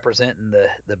should be representing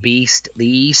the beast, the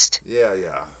East.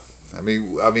 Yeah. I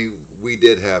mean, we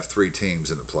did have 3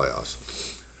 teams in the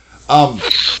playoffs.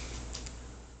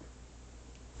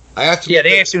 I have to. Yeah,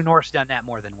 the AFC North's done that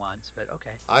more than once, but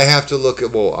okay. I have to look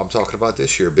at. Well, I'm talking about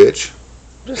this year, bitch.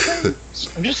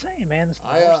 I'm just saying, man.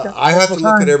 I have to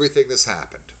look at everything that's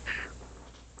happened.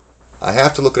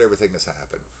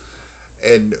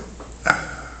 And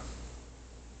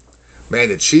man,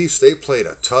 the Chiefs, they played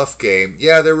a tough game.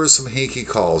 Yeah, there were some hinky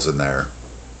calls in there.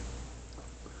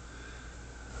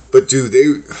 But dude,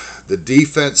 the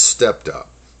defense stepped up.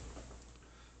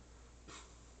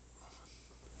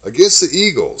 Against the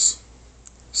Eagles,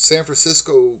 San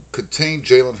Francisco contained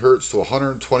Jalen Hurts to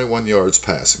 121 yards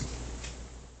passing.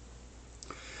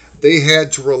 They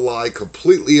had to rely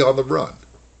completely on the run.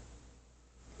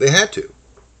 They had to.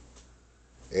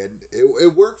 And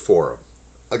it worked for them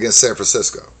against San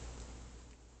Francisco.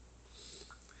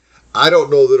 I don't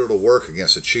know that it'll work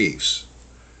against the Chiefs.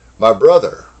 My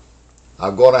brother,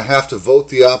 I'm going to have to vote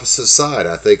the opposite side.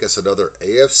 I think it's another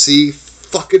AFC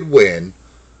fucking win.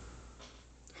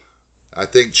 I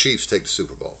think Chiefs take the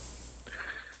Super Bowl.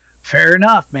 Fair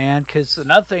enough, man. Because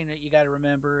another thing that you got to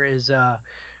remember is, Patrick's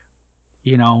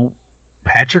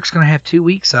going to have 2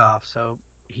 weeks off, so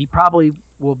he probably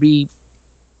will be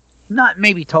not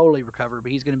maybe totally recovered,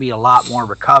 but he's going to be a lot more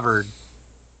recovered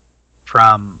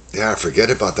from. Yeah, forget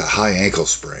about that high ankle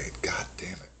sprain. God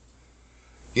damn it.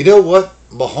 You know what?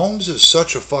 Mahomes is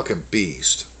such a fucking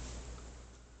beast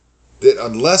that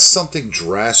unless something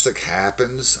drastic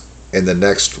happens in the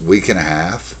next week and a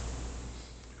half,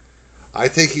 I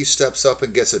think he steps up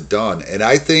and gets it done. And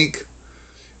I think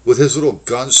with his little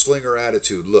gunslinger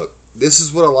attitude, look, this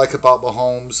is what I like about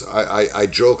Mahomes. I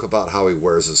joke about how he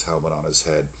wears his helmet on his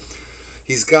head.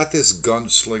 He's got this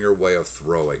gunslinger way of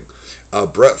throwing.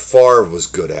 Brett Favre was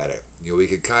good at it. He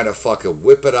could kind of fucking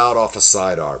whip it out off a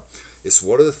sidearm. It's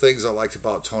one of the things I liked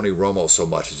about Tony Romo so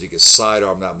much is he could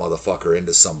sidearm that motherfucker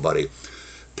into somebody.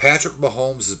 Patrick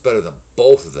Mahomes is better than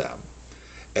both of them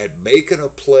at making a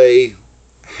play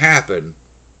happen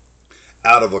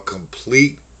out of a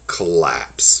complete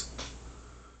collapse.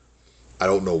 I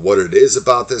don't know what it is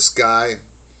about this guy.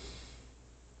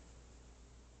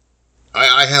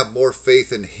 I have more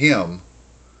faith in him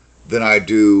than I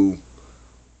do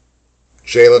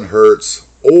Jalen Hurts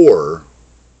or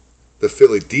the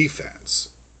Philly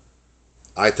defense.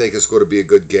 I think it's going to be a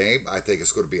good game. I think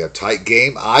it's going to be a tight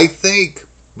game. I think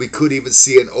we could even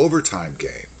see an overtime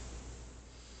game.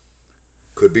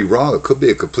 Could be wrong. It could be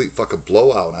a complete fucking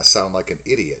blowout and I sound like an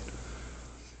idiot.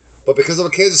 But because I'm a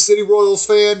Kansas City Royals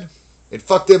fan, and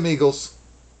fuck them Eagles,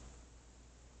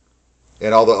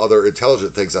 and all the other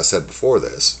intelligent things I said before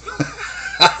this,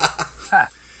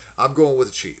 I'm going with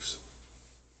the Chiefs.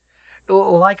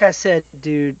 Like I said,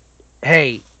 dude,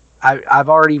 hey, I've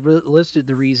already listed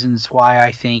the reasons why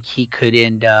I think he could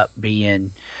end up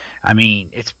being. I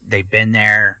mean, they've been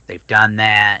there, they've done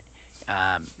that.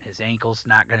 His ankle's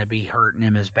not going to be hurting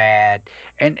him as bad,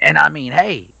 and I mean,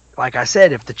 hey, like I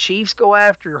said, if the Chiefs go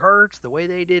after Hurts the way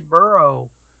they did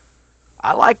Burrow,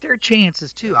 I like their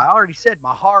chances too. I already said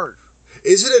my heart.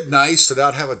 Isn't it nice to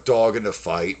not have a dog in the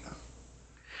fight?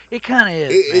 It kind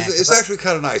of is. It's actually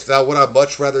kind of nice. Now, would I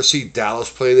much rather see Dallas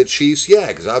play the Chiefs? Yeah,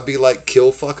 because I'd be like,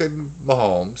 kill fucking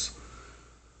Mahomes.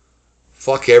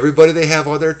 Fuck everybody they have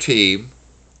on their team.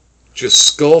 Just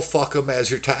skull fuck them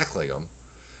as you're tackling them.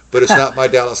 But it's not my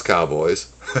Dallas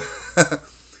Cowboys.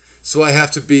 So I have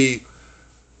to be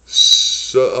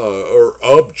or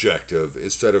objective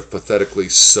instead of pathetically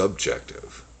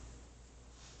subjective.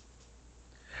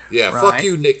 Yeah, right. Fuck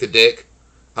you, Nick the Dick.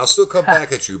 I'll still come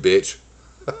back at you, bitch.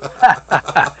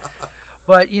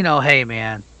 But, hey,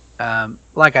 man,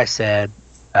 like I said,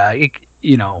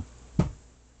 I'm,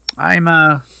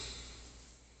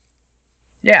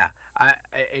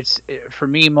 for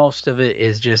me, most of it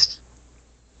is just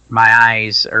my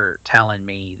eyes are telling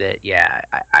me that,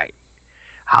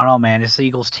 I don't know, man. This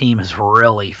Eagles team is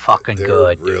really fucking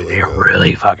good, dude. They're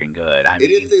really fucking good. I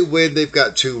mean, if they win, they've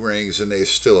got 2 rings, and they're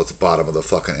still at the bottom of the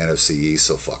fucking NFC East,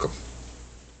 so fuck them.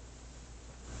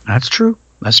 That's true.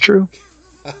 That's true.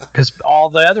 Because all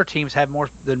the other teams have more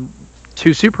than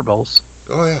 2 Super Bowls.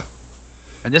 Oh, yeah.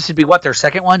 And this would be, what, their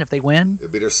second one if they win?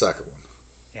 It'd be their second one.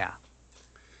 Yeah.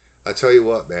 I tell you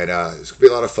what, man, it's going to be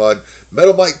a lot of fun.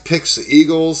 Metal Mike picks the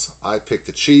Eagles. I pick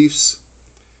the Chiefs.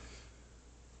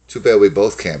 Too bad we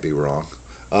both can't be wrong.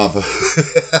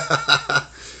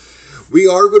 We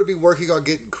are going to be working on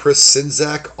getting Chris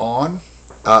Sinzak on.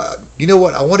 You know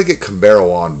what? I want to get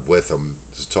Camaro on with him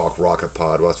to talk Rocket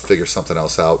Pod. We'll have to figure something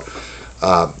else out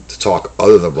to talk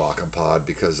other than Rocket Pod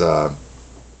because, well,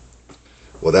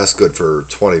 that's good for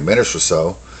 20 minutes or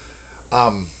so.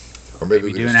 Or maybe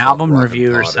we do an album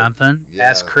review or something. Yeah.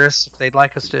 Ask Chris if they'd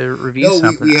like us to review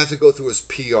something. We have to go through his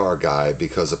PR guy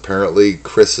because apparently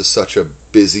Chris is such a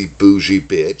busy, bougie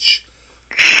bitch.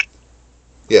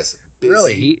 Yes,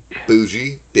 busy,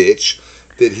 bougie bitch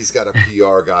that he's got a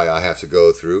PR guy I have to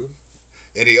go through.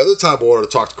 Any other time I wanted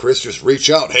to talk to Chris, just reach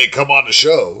out. Hey, come on the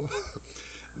show.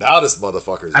 Now this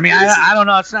motherfucker's I mean, I don't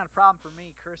know. It's not a problem for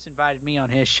me. Chris invited me on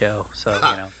his show, so, you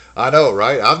know. I know,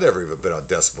 right? I've never even been on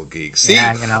Decibel Geek. See,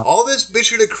 all this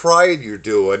bitching and crying you're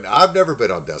doing, I've never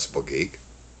been on Decibel Geek.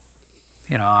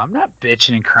 You know, I'm not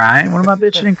bitching and crying. What am I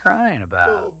bitching and crying about?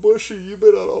 Oh, Bushy, you've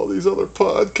been on all these other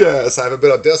podcasts. I haven't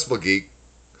been on Decibel Geek.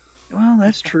 Well,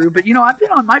 that's true. But, you know, I've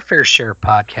been on my fair share of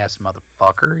podcasts,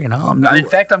 motherfucker. You know, in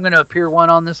fact, I'm going to appear one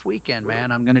on this weekend,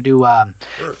 man. I'm going to do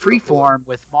Freeform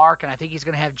with Mark, and I think he's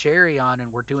going to have Jerry on,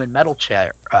 and we're doing Metal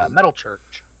Church.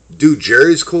 Dude,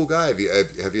 Jerry's a cool guy. Have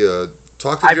you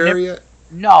talked to Jerry yet?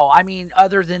 No, I mean,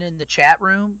 other than in the chat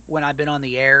room when I've been on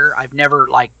the air, I've never,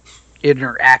 like,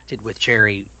 interacted with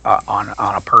Jerry on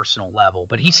a personal level.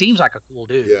 But he seems like a cool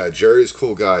dude. Yeah, Jerry's a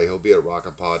cool guy. He'll be at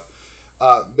Rockin' Pod.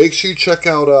 Make sure you check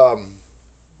out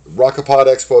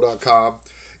rockapodexpo.com.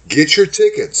 Get your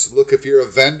tickets. Look, if you're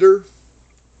a vendor,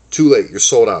 too late. You're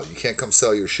sold out. You can't come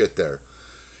sell your shit there.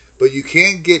 But you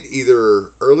can get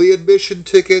either early admission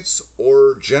tickets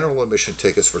or general admission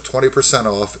tickets for 20%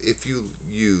 off if you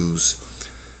use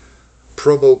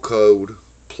promo code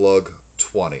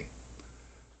PLUG20.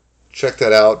 Check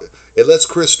that out. It lets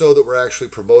Chris know that we're actually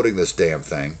promoting this damn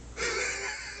thing.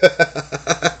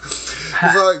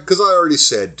 Because I already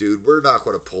said, dude, we're not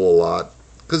going to pull a lot.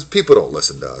 Because people don't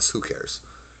listen to us. Who cares?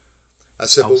 I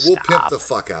said, but we'll pimp the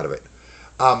fuck out of it.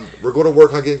 We're going to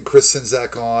work on getting Chris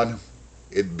Sinzak on.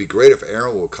 It'd be great if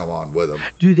Aaron will come on with him.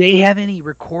 Do they have any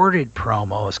recorded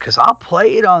promos? Because I'll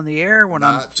play it on the air when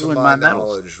I'm doing my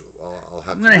knowledge.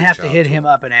 I'm going to have to hit him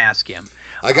up and ask him.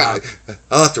 I'll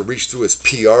have to reach through his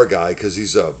PR guy because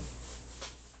he's a,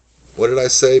 what did I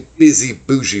say? Busy,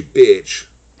 bougie bitch.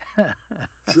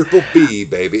 Triple B,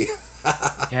 baby.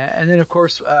 Yeah, and then of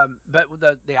course,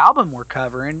 but the album we're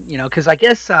covering, you know, because I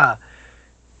guess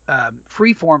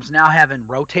Freeform's now having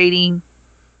rotating.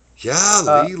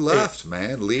 Yeah, Lee left,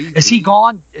 man. Is he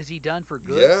gone? Is he done for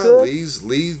good? Yeah, good?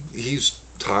 He's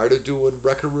tired of doing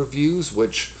record reviews,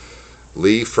 which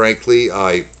Lee, frankly,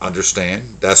 I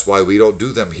understand. That's why we don't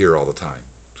do them here all the time.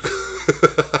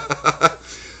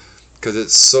 Because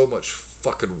it's so much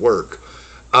fucking work.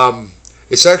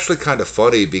 It's actually kind of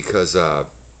funny because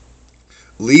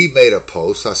Lee made a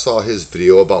post. I saw his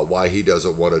video about why he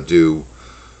doesn't want to do,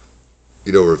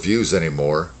 reviews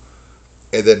anymore.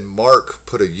 And then Mark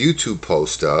put a YouTube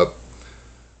post up,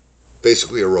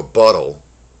 basically a rebuttal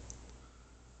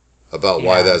about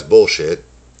why that's bullshit.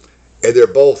 And they're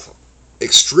both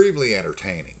extremely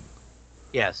entertaining.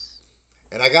 Yes.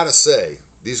 And I gotta say,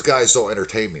 these guys don't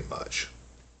entertain me much.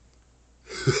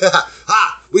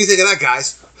 Ha! What do you think of that,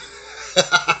 guys?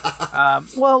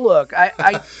 Well, look,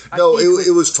 I no,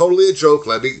 it was totally a joke.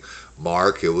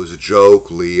 Mark, it was a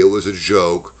joke. Lee, it was a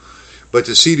joke. But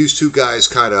to see these two guys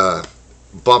kind of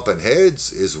bumping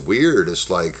heads is weird. It's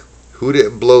like, who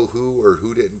didn't blow who or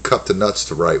who didn't cut the nuts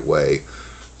the right way?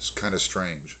 It's kind of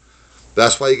strange.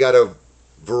 That's why you got a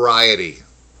variety.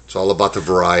 It's all about the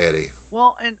variety.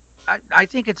 Well, and I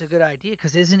think it's a good idea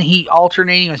because isn't he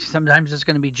alternating? Sometimes it's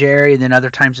going to be Jerry, and then other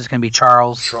times it's going to be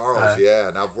Charles. Yeah,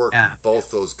 and I've worked with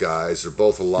both those guys. They're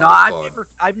both a lot of fun.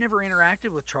 I've never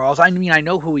interacted with Charles. I mean, I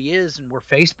know who he is, and we're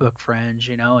Facebook friends,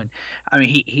 and I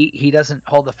mean, he doesn't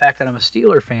hold the fact that I'm a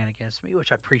Steeler fan against me,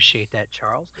 which I appreciate that,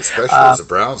 Charles. Especially as a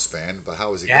Browns fan, but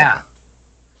how is he going?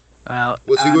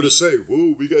 What's he going to say?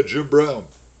 Whoa, we got Jim Brown.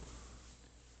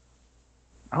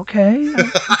 Okay.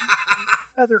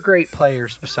 Other great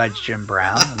players besides Jim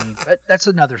Brown. I mean, that's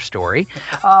another story.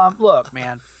 Look,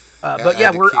 man, But yeah,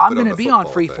 I'm going to be on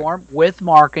Freeform with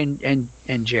Mark and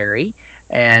Jerry,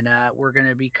 and we're going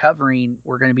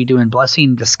to be doing Blessing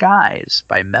in Disguise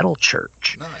by Metal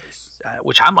Church. Nice.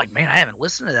 Which I'm like, man, I haven't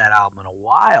listened to that album in a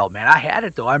while, man. I had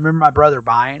it though. I remember my brother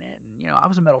buying it, and I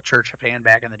was a Metal Church fan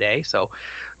back in the day, so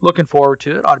looking forward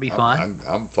to it. Ought to be fun.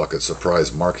 I'm fucking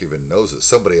surprised Mark even knows it.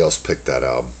 Somebody else picked that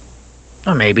album.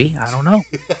 Oh, maybe, I don't know.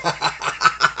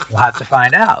 We'll have to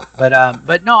find out.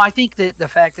 But no, I think that the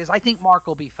fact is, I think Mark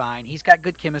will be fine. He's got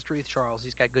good chemistry with Charles.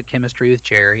 He's got good chemistry with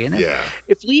Jerry. And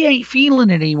if Lee ain't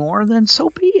feeling it anymore, then so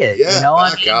be it. Yeah,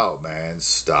 back out, man.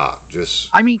 Stop.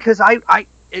 Because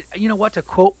to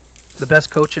quote the best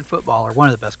coach in football, or one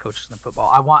of the best coaches in football,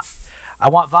 I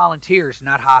want volunteers,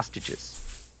 not hostages.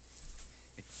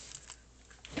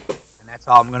 And that's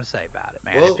all I'm going to say about it,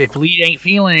 man. Well, if Lee ain't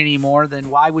feeling it anymore, then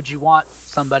why would you want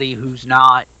somebody who's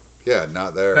not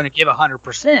not there, going to give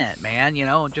 100%, man,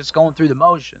 just going through the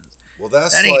motions. Well,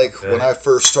 that's like when I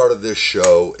first started this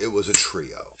show, it was a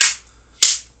trio.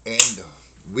 And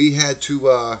we had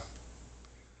to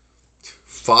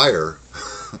fire,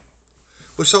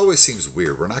 which always seems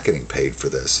weird. We're not getting paid for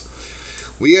this.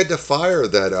 We had to fire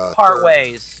that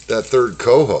that third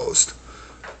co-host,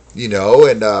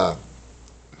 and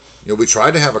we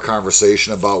tried to have a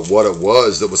conversation about what it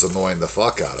was that was annoying the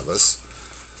fuck out of us.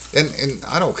 And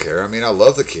I don't care. I mean, I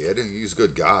love the kid, and he's a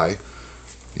good guy,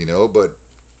 but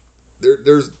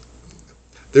there's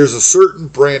a certain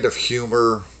brand of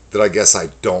humor that I guess I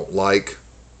don't like.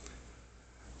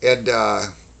 And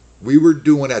we were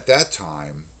doing at that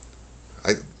time,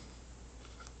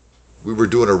 we were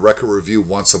doing a record review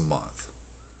once a month.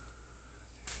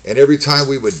 And every time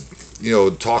we would,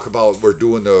 talk about we're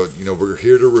doing we're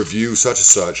here to review such and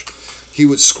such, he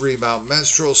would scream out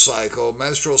menstrual cycle,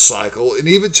 and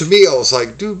even to me, I was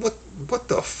like, dude, what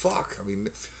the fuck? I mean,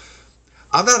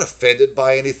 I'm not offended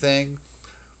by anything,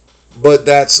 but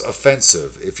that's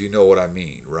offensive, if you know what I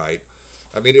mean, right?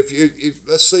 I mean, if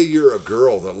let's say you're a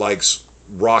girl that likes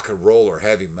rock and roll or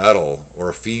heavy metal, or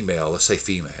a female, let's say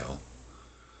female,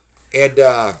 and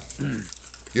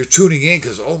you're tuning in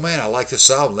because, oh man, I like this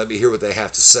album, let me hear what they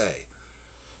have to say.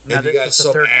 And now you got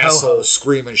some asshole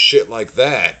screaming shit like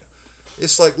that.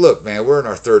 It's like, look, man, we're in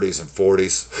our 30s and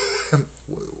 40s.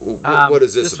 What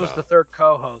is this about? This was the third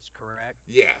co-host, correct?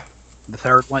 Yeah. The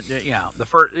third one, the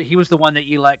first. He was the one that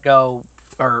you let go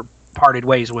or parted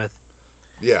ways with.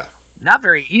 Yeah.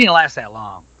 He didn't last that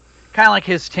long. Kind of like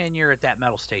his tenure at that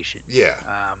metal station.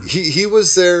 Yeah. He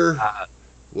was there.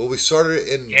 We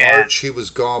started in March. He was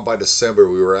gone by December.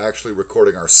 We were actually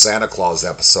recording our Santa Claus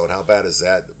episode. How bad is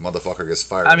that? The motherfucker gets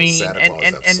fired. Santa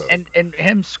Claus episode. And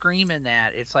him screaming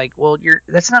that, it's like, well,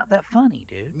 that's not that funny,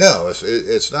 dude. No,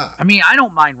 it's not. I mean, I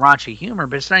don't mind raunchy humor,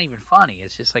 but it's not even funny.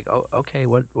 It's just like, oh, okay,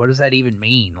 what does that even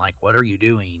mean? Like, what are you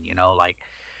doing?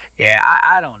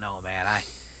 I don't know, man. I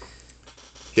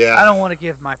don't want to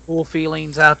give my full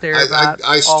feelings out there.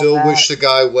 I still wish the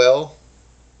guy well.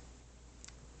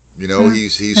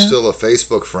 He's still a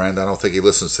Facebook friend. I don't think he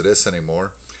listens to this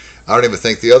anymore. I don't even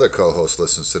think the other co-host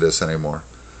listens to this anymore.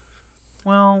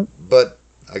 Well, but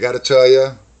I got to tell you,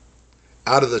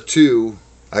 out of the two,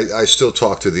 I still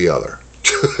talk to the other.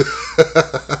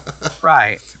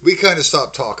 Right. We kind of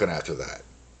stopped talking after that.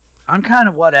 I'm kind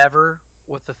of whatever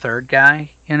with the third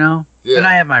guy, Yeah. And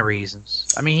I have my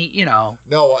reasons. I mean, No,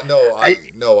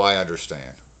 I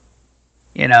understand.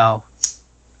 I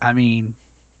mean.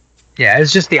 Yeah,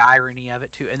 it's just the irony of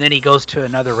it too. And then he goes to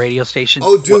another radio station.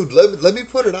 Oh, dude, let me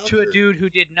put it out to a dude who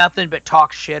did nothing but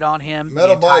talk shit on him.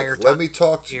 Metal Mike, let me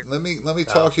talk to you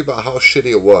about how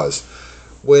shitty it was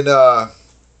when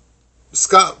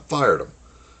Scott fired him.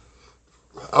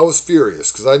 I was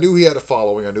furious because I knew he had a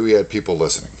following. I knew he had people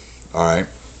listening. All right.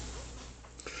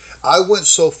 I went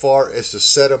so far as to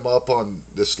set him up on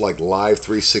this like Live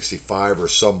 365 or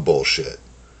some bullshit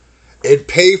and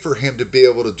pay for him to be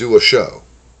able to do a show.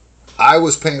 I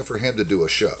was paying for him to do a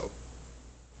show.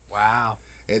 Wow.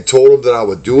 And told him that I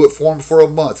would do it for him for a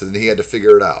month, and then he had to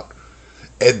figure it out.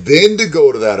 And then to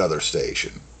go to that other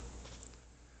station.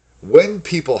 When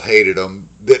people hated him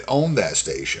that owned that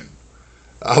station,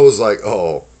 I was like,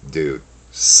 oh, dude,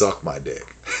 suck my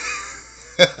dick.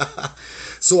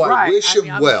 So I wish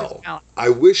him well. I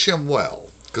wish him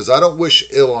well, because I don't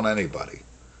wish ill on anybody.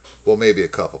 Well, maybe a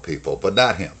couple people, but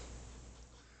not him.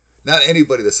 Not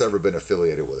anybody that's ever been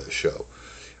affiliated with this show.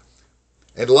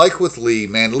 And like with Lee,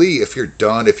 man, Lee, if you're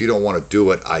done, if you don't want to do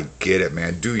it, I get it,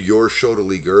 man. Do your show to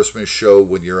Lee Gersman's show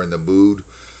when you're in the mood.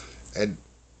 And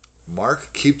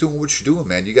Mark, keep doing what you're doing,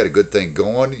 man. You got a good thing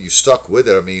going. You stuck with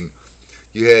it. I mean,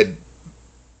 you had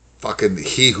fucking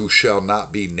He Who Shall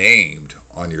Not Be Named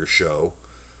on your show.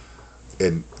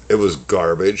 And It was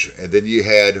garbage. And then you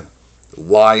had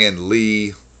Lion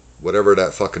Lee, whatever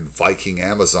that fucking Viking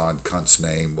Amazon cunt's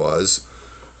name was,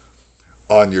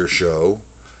 on your show.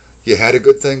 You had a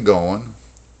good thing going.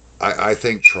 I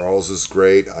think Charles is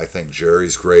great. I think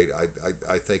Jerry's great.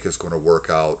 I think it's going to work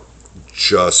out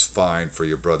just fine for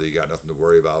your brother. You got nothing to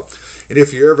worry about. And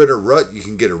if you're ever in a rut, you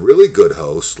can get a really good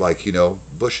host like,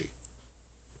 Bushy.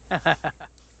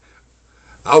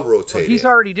 I'll rotate. Well, he's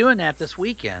already doing that this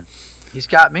weekend. He's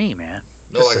got me, man.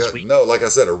 Like I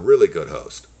said, a really good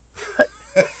host.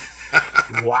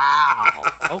 Wow.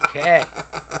 Okay.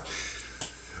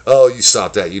 Oh, you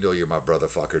stop that. You're my brother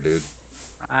fucker, dude.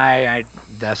 I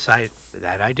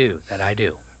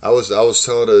do. I was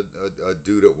telling a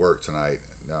dude at work tonight.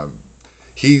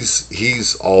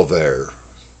 He's all there.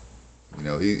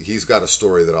 He's got a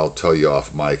story that I'll tell you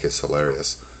off mic. It's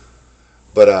hilarious.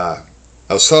 But I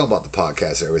was telling about the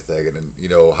podcast and everything, and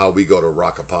then, how we go to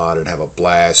Rockapod and have a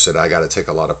blast, and I got to take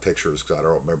a lot of pictures because I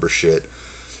don't remember shit.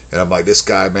 And I'm like, this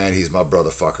guy, man, he's my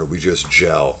brother fucker. We just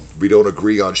gel. We don't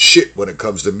agree on shit when it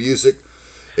comes to music.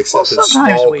 Except in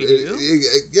small, we do.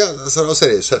 Yeah, that's what I was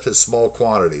saying. Except in small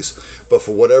quantities, but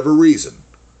for whatever reason,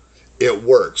 it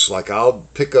works. Like I'll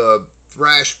pick a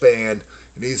thrash band,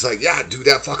 and he's like, "Yeah, dude,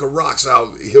 that fucking rocks."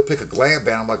 Now he'll pick a glam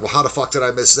band. I'm like, "Well, how the fuck did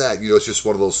I miss that?" It's just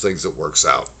one of those things that works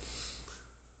out.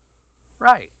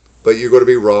 Right. But you're going to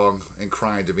be wrong and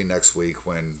crying to me next week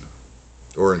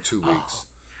or in 2 weeks.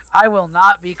 I will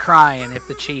not be crying if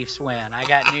the Chiefs win. I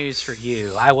got news for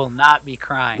you. I will not be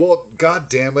crying. Well, God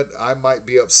damn it, I might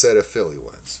be upset if Philly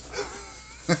wins.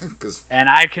 And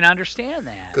I can understand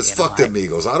that. Because fuck them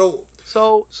Eagles. I don't.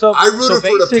 So I rooted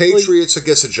for the Patriots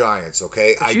against the Giants.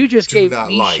 Okay, you just gave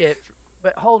me shit.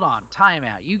 But hold on, time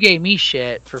out. You gave me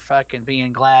shit for fucking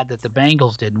being glad that the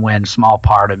Bengals didn't win. Small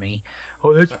part of me.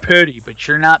 Oh, that's petty. But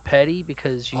you're not petty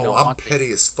because you don't. I'm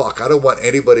petty as fuck. I don't want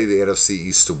anybody in the NFC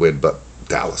East to win, but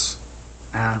Dallas.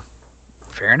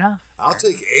 Fair enough. I'll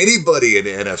take anybody in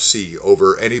the NFC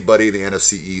over anybody in the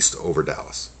NFC East over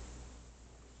Dallas.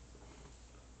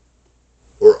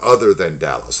 Or other than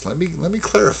Dallas. Let me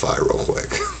clarify real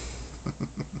quick.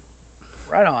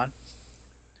 Right on.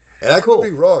 And I could be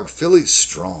wrong. Philly's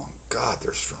strong. God,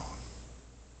 they're strong.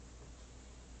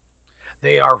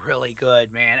 They are really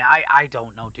good, man. I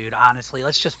don't know, dude. Honestly,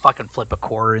 let's just fucking flip a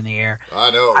quarter in the air. I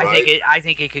know, right? I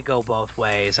think it could go both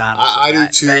ways. Honestly, I do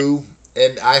too.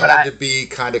 And I had to be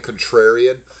kind of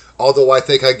contrarian. Although I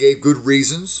think I gave good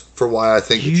reasons for why I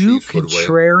think the Chiefs would win.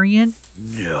 Contrarian?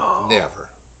 No. Never.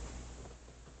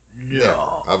 No.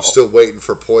 Never. I'm still waiting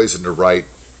for Poison to write.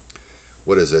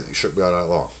 What is it? You shook me all night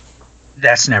long.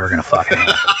 That's never gonna fucking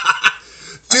happen.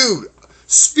 Dude,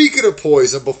 speaking of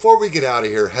Poison, before we get out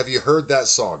of here, have you heard that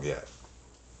song yet?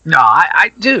 No,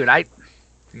 dude,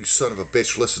 You son of a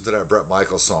bitch, listen to that Bret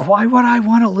Michaels song. Why would I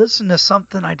want to listen to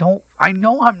something I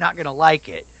know I'm not gonna like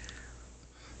it.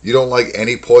 You don't like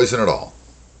any Poison at all?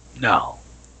 No.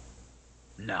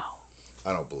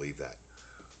 I don't believe that.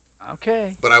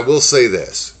 Okay. But I will say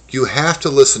this. You have to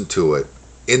listen to it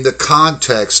in the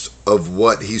context of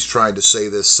what he's trying to say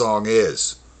this song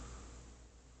is.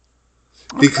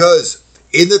 Okay. Because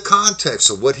in the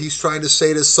context of what he's trying to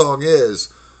say this song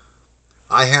is,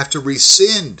 I have to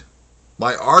rescind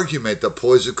my argument that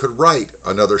Poison could write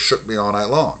another Shook Me All Night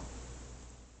Long.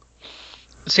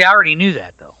 See, I already knew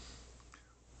that, though.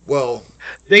 Well,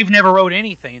 they've never wrote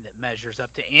anything that measures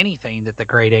up to anything that the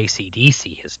great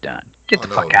AC/DC has done. Get the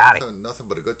fuck out of here. Nothing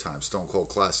but a good time. Stone Cold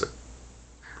classic.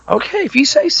 Okay, if you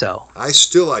say so. I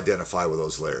still identify with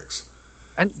those lyrics.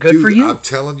 And good for you. I'm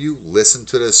telling you, listen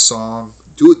to this song.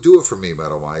 Do it for me,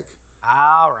 Metal Mike.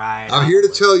 All right. I'm here to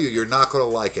tell you, you're not going to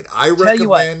like it. I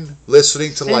recommend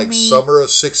listening to Summer of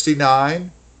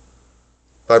 '69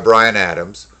 by Bryan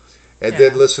Adams, and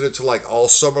then listening to All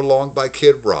Summer Long by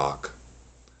Kid Rock,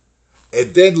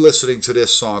 and then listening to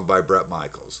this song by Bret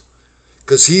Michaels,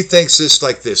 because he thinks it's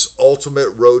this ultimate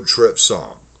road trip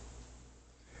song.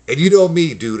 And you know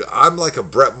me, dude, I'm like a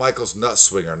Bret Michaels nut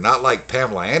swinger, not like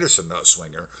Pamela Anderson nut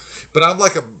swinger, but I'm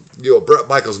like a Bret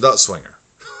Michaels nut swinger.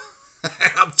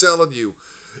 I'm telling you,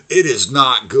 it is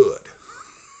not good.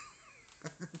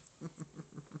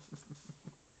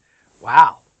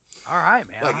 Wow. All right,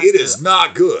 man. It is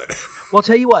not good. Well,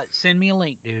 tell you what, send me a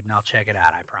link, dude, and I'll check it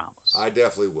out, I promise. I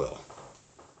definitely will.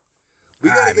 We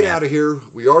got to get out of here.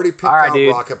 We already picked out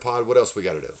Rocket Pod. What else we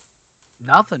got to do?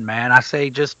 Nothing, man. I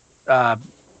say just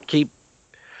keep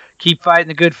fighting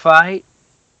the good fight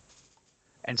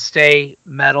and stay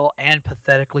metal and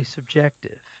pathetically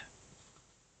subjective.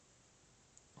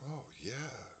 Oh, yeah.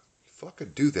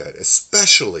 Fucking do that.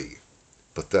 Especially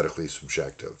pathetically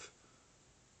subjective.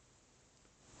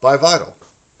 Bye, Vital.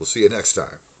 We'll see you next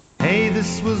time. Hey,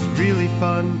 this was really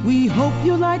fun. We hope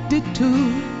you liked it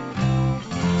too.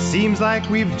 Seems like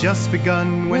we've just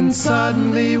begun when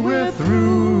suddenly we're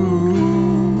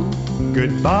through.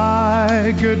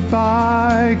 Goodbye,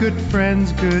 goodbye, good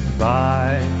friends,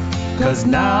 goodbye. 'Cause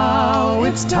now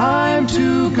it's time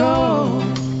to go.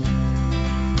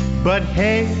 But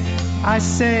hey, I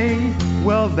say,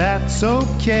 well, that's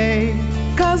okay.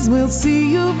 'Cause we'll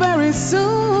see you very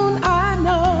soon, I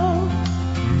know.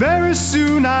 Very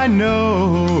soon, I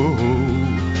know.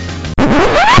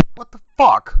 What the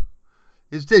fuck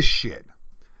is this shit?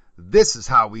 This is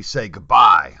how we say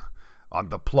goodbye on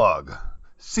The Plug.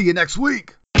 See you next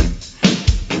week.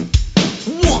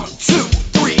 1, 2,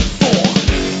 3, 4.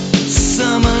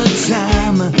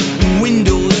 Summertime,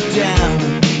 windows down.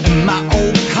 In my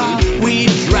old car, we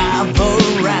drive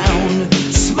around.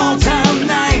 Small town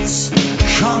nights,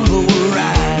 convo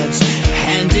rides.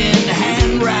 Hand in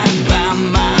hand, right by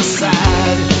my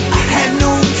side. I had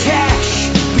no cash,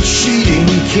 but she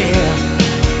didn't care.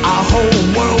 Our whole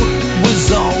world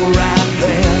was all right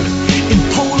there. In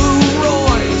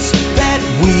Polaroids that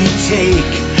we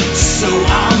take, so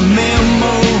our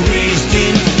memories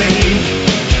didn't fade.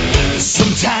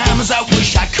 Sometimes I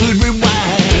wish I could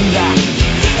rewind.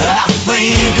 I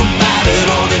think about it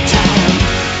all the time.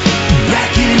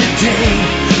 Back in the day,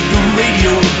 the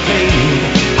radio played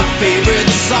our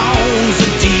favorite songs, the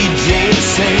DJ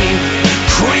sang.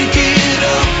 Crank it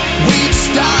up, we'd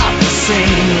start to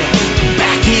sing.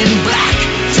 Back in black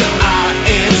till our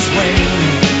ears rang.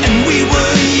 And we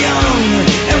were young,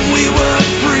 and we were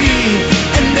free.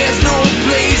 And there's no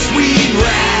place we'd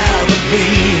rather be.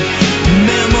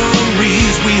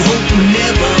 Memories we hope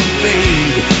never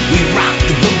fade. We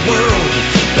rocked the world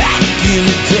back in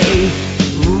the day.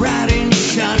 Riding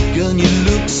shotgun, you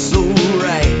look so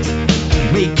right.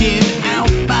 Making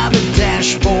out by the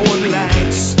dashboard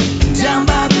lights. Down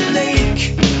by the lake,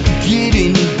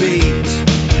 getting baked.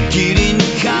 Getting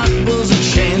caught was a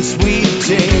chance we'd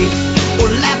take. Or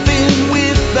laughing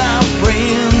with our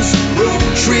friends. Road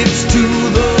trips to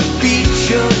the beach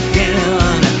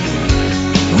again.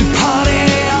 We party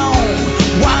on,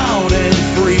 wild and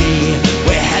free.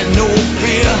 We had no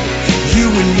fear, you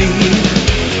and me.